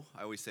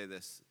always say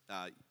this,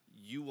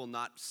 you will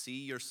not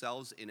see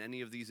yourselves in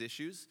any of these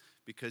issues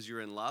because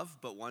you're in love,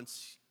 but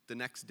once the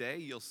next day,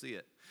 you'll see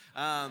it.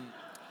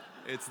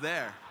 It's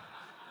there.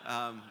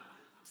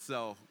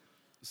 So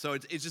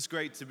it's just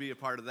great to be a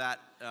part of that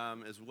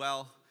as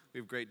well. We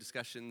have great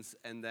discussions.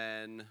 And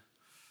then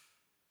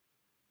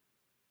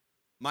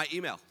my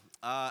email,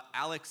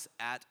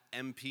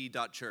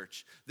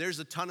 alex@mp.church. There's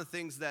a ton of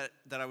things that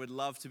I would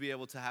love to be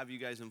able to have you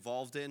guys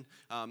involved in.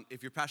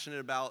 If you're passionate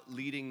about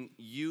leading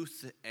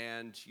youth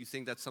and you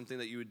think that's something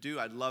that you would do,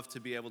 I'd love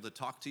to be able to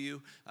talk to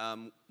you.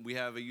 We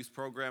have a youth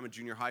program, a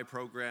junior high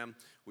program.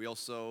 We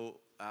also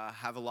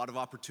have a lot of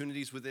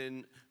opportunities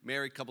within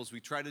married couples.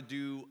 We try to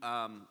do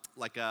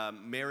like a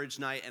marriage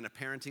night and a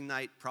parenting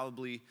night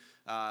probably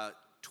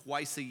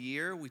twice a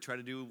year. We try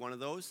to do one of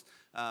those.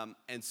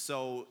 And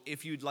so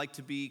if you'd like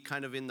to be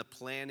kind of in the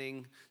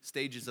planning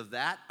stages of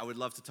that, I would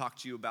love to talk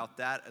to you about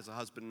that as a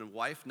husband and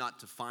wife, not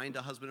to find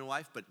a husband and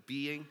wife, but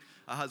being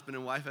a husband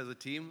and wife as a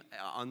team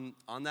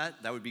on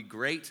that. That would be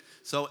great.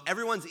 So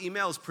everyone's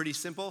email is pretty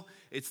simple.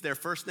 It's their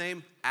first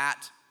name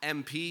at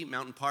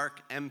mp.com.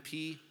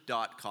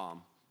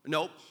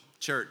 Nope,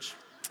 church.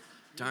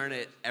 Darn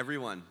it,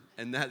 everyone.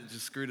 And that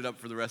just screwed it up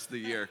for the rest of the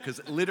year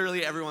because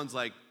literally everyone's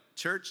like,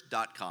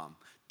 church.com.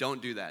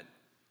 Don't do that.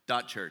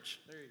 .church.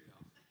 There you go.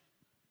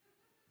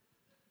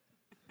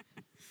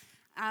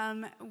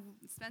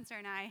 Spencer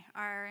and I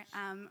are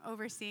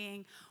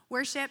overseeing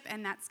worship,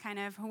 and that's kind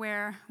of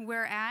where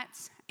we're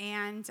at.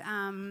 And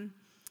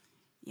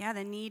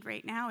the need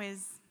right now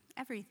is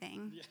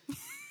everything. Yeah.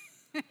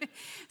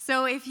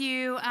 So if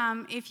you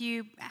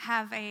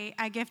have a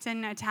gift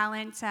and a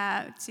talent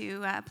to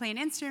play an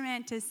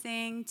instrument, to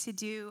sing, to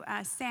do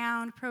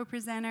sound, pro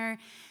presenter,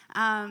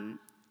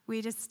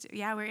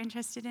 we're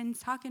interested in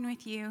talking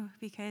with you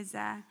because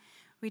the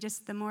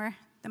more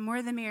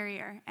the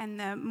merrier, and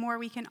the more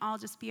we can all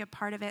just be a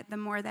part of it, the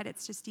more that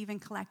it's just even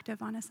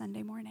collective on a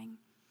Sunday morning.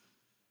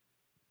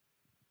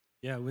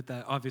 Yeah, with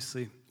that,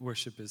 obviously,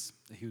 worship is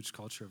a huge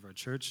culture of our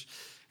church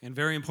and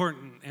very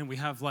important, and we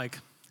have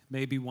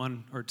maybe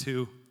one or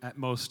two at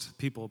most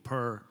people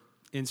per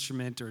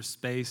instrument or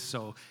space,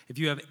 so if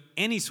you have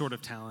any sort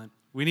of talent,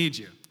 we need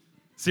you.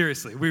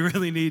 Seriously, we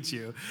really need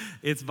you.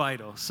 It's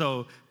vital.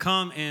 So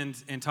come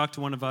and talk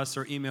to one of us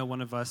or email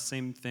one of us,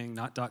 same thing,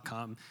 not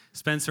 .com,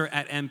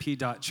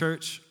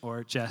 Spencer@mp.church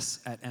or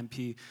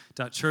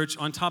Jess@mp.church.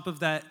 On top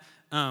of that,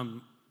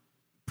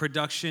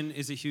 production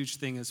is a huge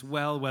thing as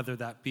well, whether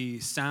that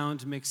be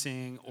sound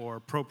mixing or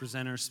pro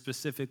presenter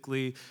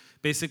specifically.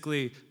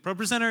 Basically, pro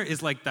presenter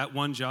is like that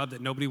one job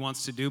that nobody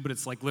wants to do, but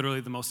it's like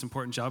literally the most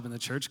important job in the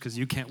church because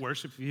you can't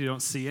worship if you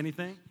don't see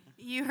anything.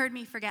 You heard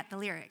me forget the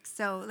lyrics,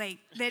 so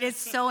that is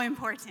so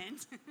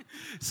important.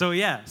 So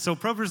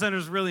pro presenter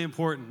is really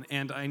important,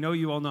 and I know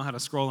you all know how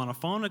to scroll on a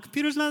phone. A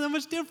computer's not that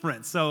much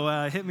different,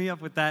 so hit me up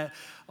with that.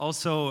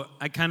 Also,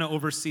 I kind of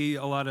oversee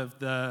a lot of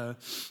the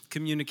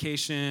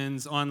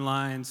communications,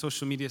 online,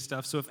 social media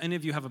stuff, so if any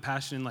of you have a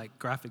passion in like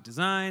graphic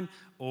design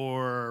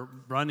or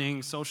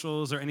running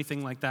socials or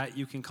anything like that,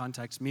 you can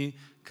contact me,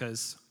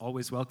 because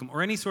always welcome,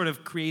 or any sort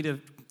of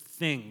creative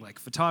thing, like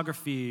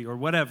photography or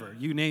whatever,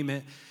 you name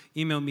it,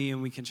 email me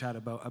and we can chat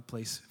about a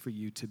place for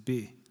you to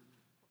be.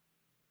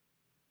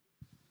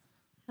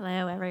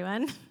 Hello,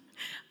 everyone.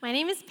 My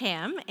name is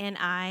Pam, and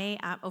I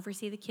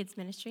oversee the kids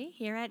ministry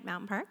here at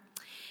Mountain Park.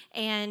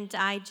 And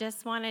I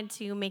just wanted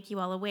to make you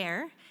all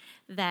aware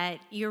that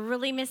you're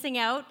really missing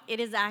out. It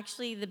is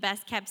actually the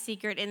best kept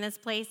secret in this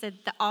place that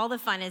all the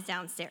fun is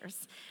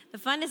downstairs. The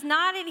fun is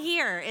not in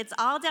here. It's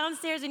all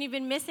downstairs, and you've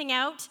been missing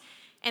out.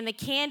 And the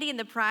candy and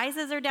the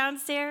prizes are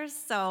downstairs.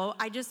 So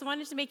I just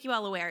wanted to make you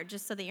all aware,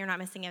 just so that you're not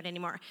missing out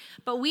anymore.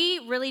 But we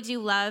really do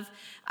love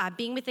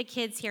being with the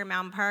kids here at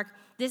Mountain Park.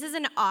 This is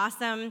an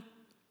awesome,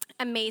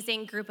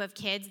 amazing group of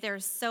kids. They're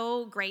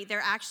so great.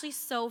 They're actually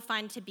so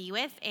fun to be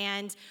with.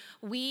 And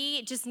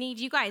we just need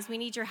you guys. We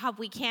need your help.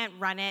 We can't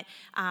run it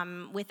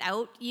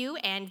without you.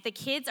 And the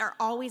kids are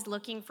always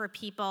looking for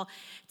people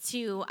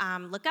to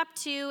look up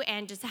to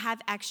and just have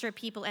extra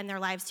people in their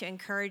lives to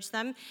encourage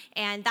them.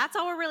 And that's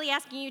all we're really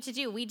asking you to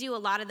do. We do a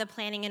lot of the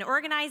planning and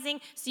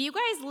organizing. So you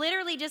guys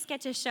literally just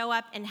get to show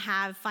up and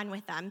have fun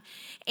with them.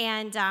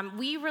 And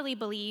we really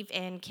believe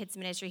in kids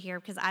ministry here,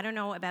 because I don't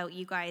know about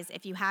you guys,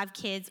 if you have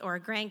kids or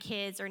grandkids,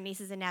 grandkids or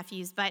nieces and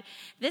nephews, but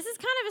this is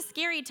kind of a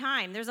scary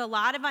time. There's a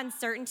lot of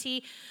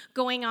uncertainty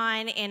going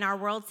on in our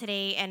world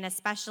today, and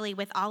especially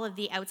with all of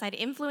the outside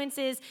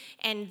influences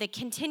and the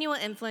continual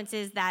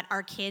influences that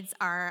our kids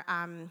are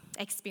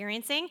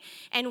experiencing.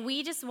 And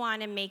we just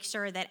want to make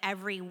sure that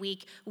every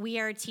week we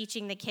are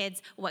teaching the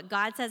kids what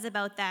God says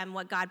about them,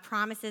 what God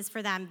promises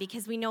for them,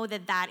 because we know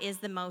that that is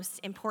the most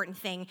important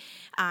thing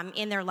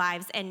in their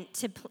lives, and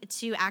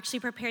to actually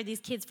prepare these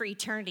kids for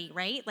eternity,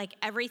 right? Like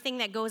everything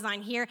that goes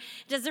on here,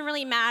 it doesn't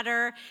really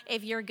matter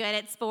if you're good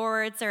at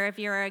sports or if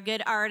you're a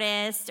good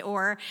artist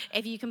or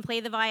if you can play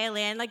the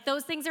violin. Like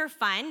those things are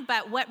fun,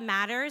 but what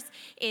matters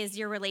is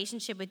your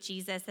relationship with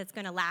Jesus that's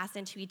going to last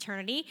into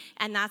eternity,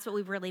 and that's what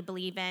we really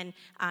believe in,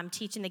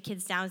 teaching the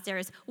kids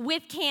downstairs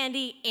with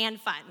candy and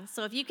fun.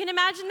 So if you can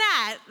imagine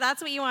that,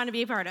 that's what you want to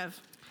be a part of.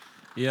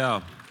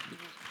 Yeah.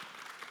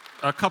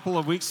 A couple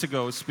of weeks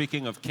ago,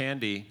 speaking of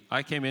candy,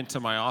 I came into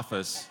my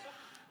office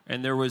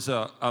and there was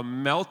a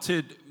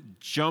melted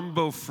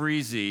Jumbo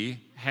Freezy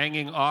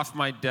hanging off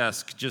my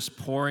desk, just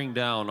pouring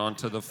down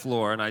onto the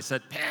floor. And I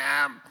said,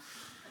 Pam!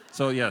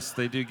 So yes,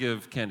 they do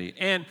give candy.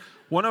 And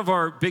one of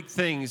our big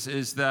things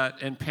is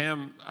that, and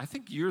Pam, I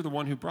think you're the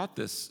one who brought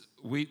this,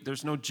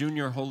 there's no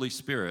junior Holy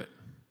Spirit,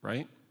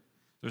 right?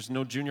 There's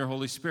no junior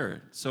Holy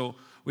Spirit. So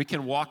we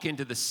can walk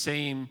into the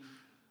same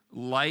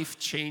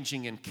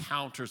life-changing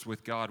encounters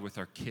with God with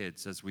our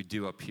kids as we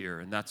do up here.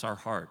 And that's our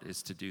heart,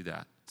 is to do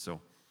that. So,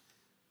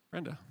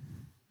 Brenda.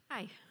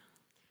 Hi,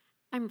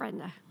 I'm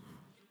Brenda.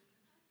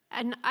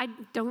 And I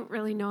don't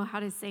really know how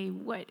to say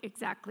what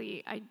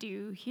exactly I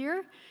do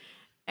here,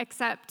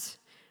 except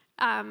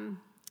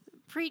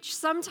preach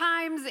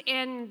sometimes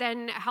and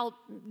then help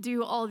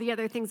do all the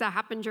other things that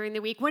happen during the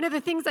week. One of the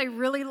things I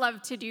really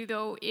love to do,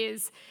 though,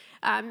 is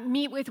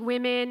meet with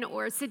women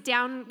or sit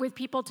down with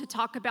people to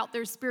talk about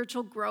their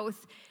spiritual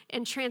growth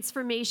and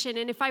transformation.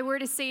 And if I were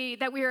to say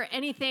that we are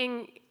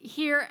anything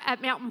here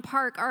at Mountain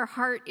Park, our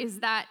heart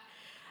is that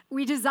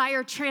we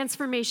desire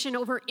transformation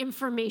over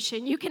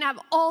information. You can have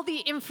all the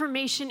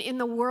information in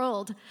the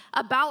world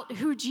about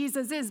who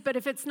Jesus is, but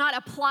if it's not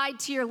applied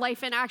to your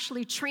life and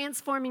actually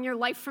transforming your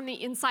life from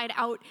the inside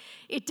out,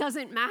 it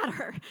doesn't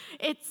matter.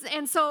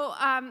 So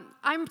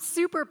I'm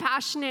super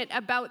passionate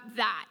about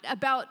that,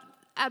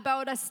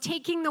 about us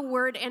taking the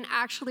word and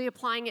actually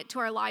applying it to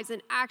our lives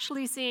and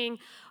actually seeing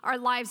our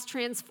lives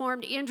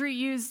transformed. Andrew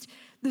used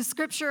the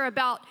scripture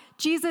about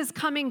Jesus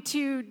coming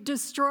to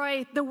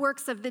destroy the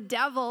works of the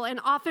devil, and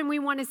often we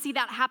want to see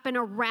that happen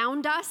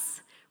around us,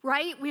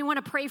 right? We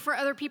want to pray for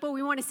other people.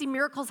 We want to see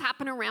miracles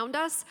happen around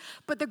us,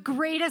 but the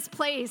greatest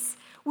place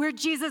where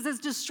Jesus is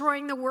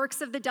destroying the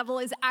works of the devil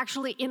is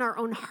actually in our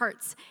own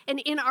hearts and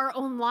in our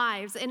own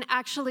lives, and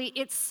actually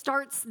it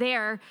starts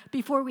there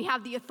before we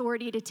have the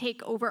authority to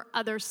take over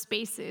other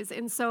spaces.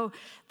 And so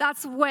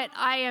that's what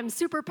I am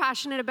super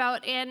passionate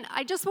about, and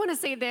I just want to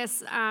say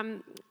this,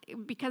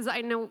 because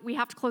I know we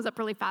have to close up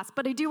really fast,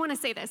 but I do want to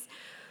say this.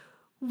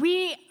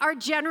 We are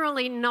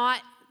generally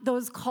not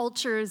those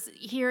cultures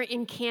here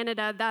in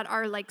Canada that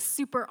are like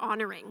super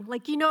honoring.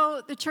 Like, you know,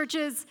 the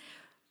churches,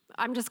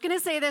 I'm just going to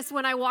say this,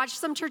 when I watch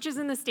some churches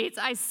in the States,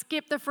 I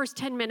skip the first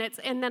 10 minutes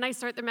and then I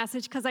start the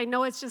message because I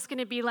know it's just going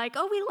to be like,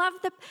 oh, we love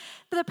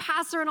the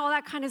pastor and all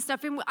that kind of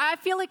stuff. And I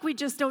feel like we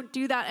just don't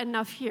do that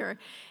enough here.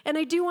 And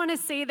I do want to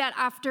say that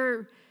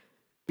after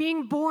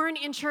being born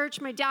in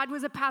church, my dad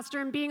was a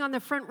pastor, and being on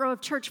the front row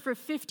of church for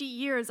 50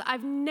 years,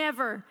 I've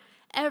never,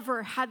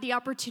 ever had the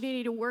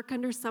opportunity to work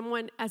under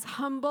someone as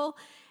humble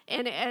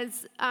and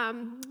as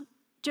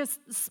just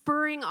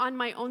spurring on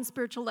my own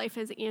spiritual life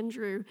as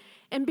Andrew.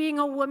 And being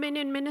a woman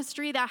in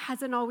ministry, that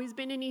hasn't always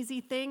been an easy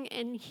thing,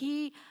 and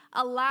he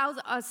allows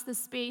us the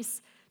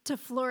space to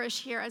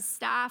flourish here as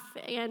staff,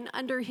 and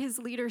under his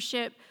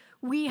leadership,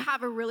 we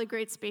have a really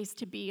great space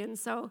to be in.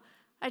 So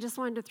I just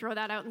wanted to throw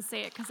that out and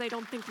say it because I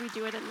don't think we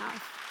do it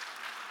enough.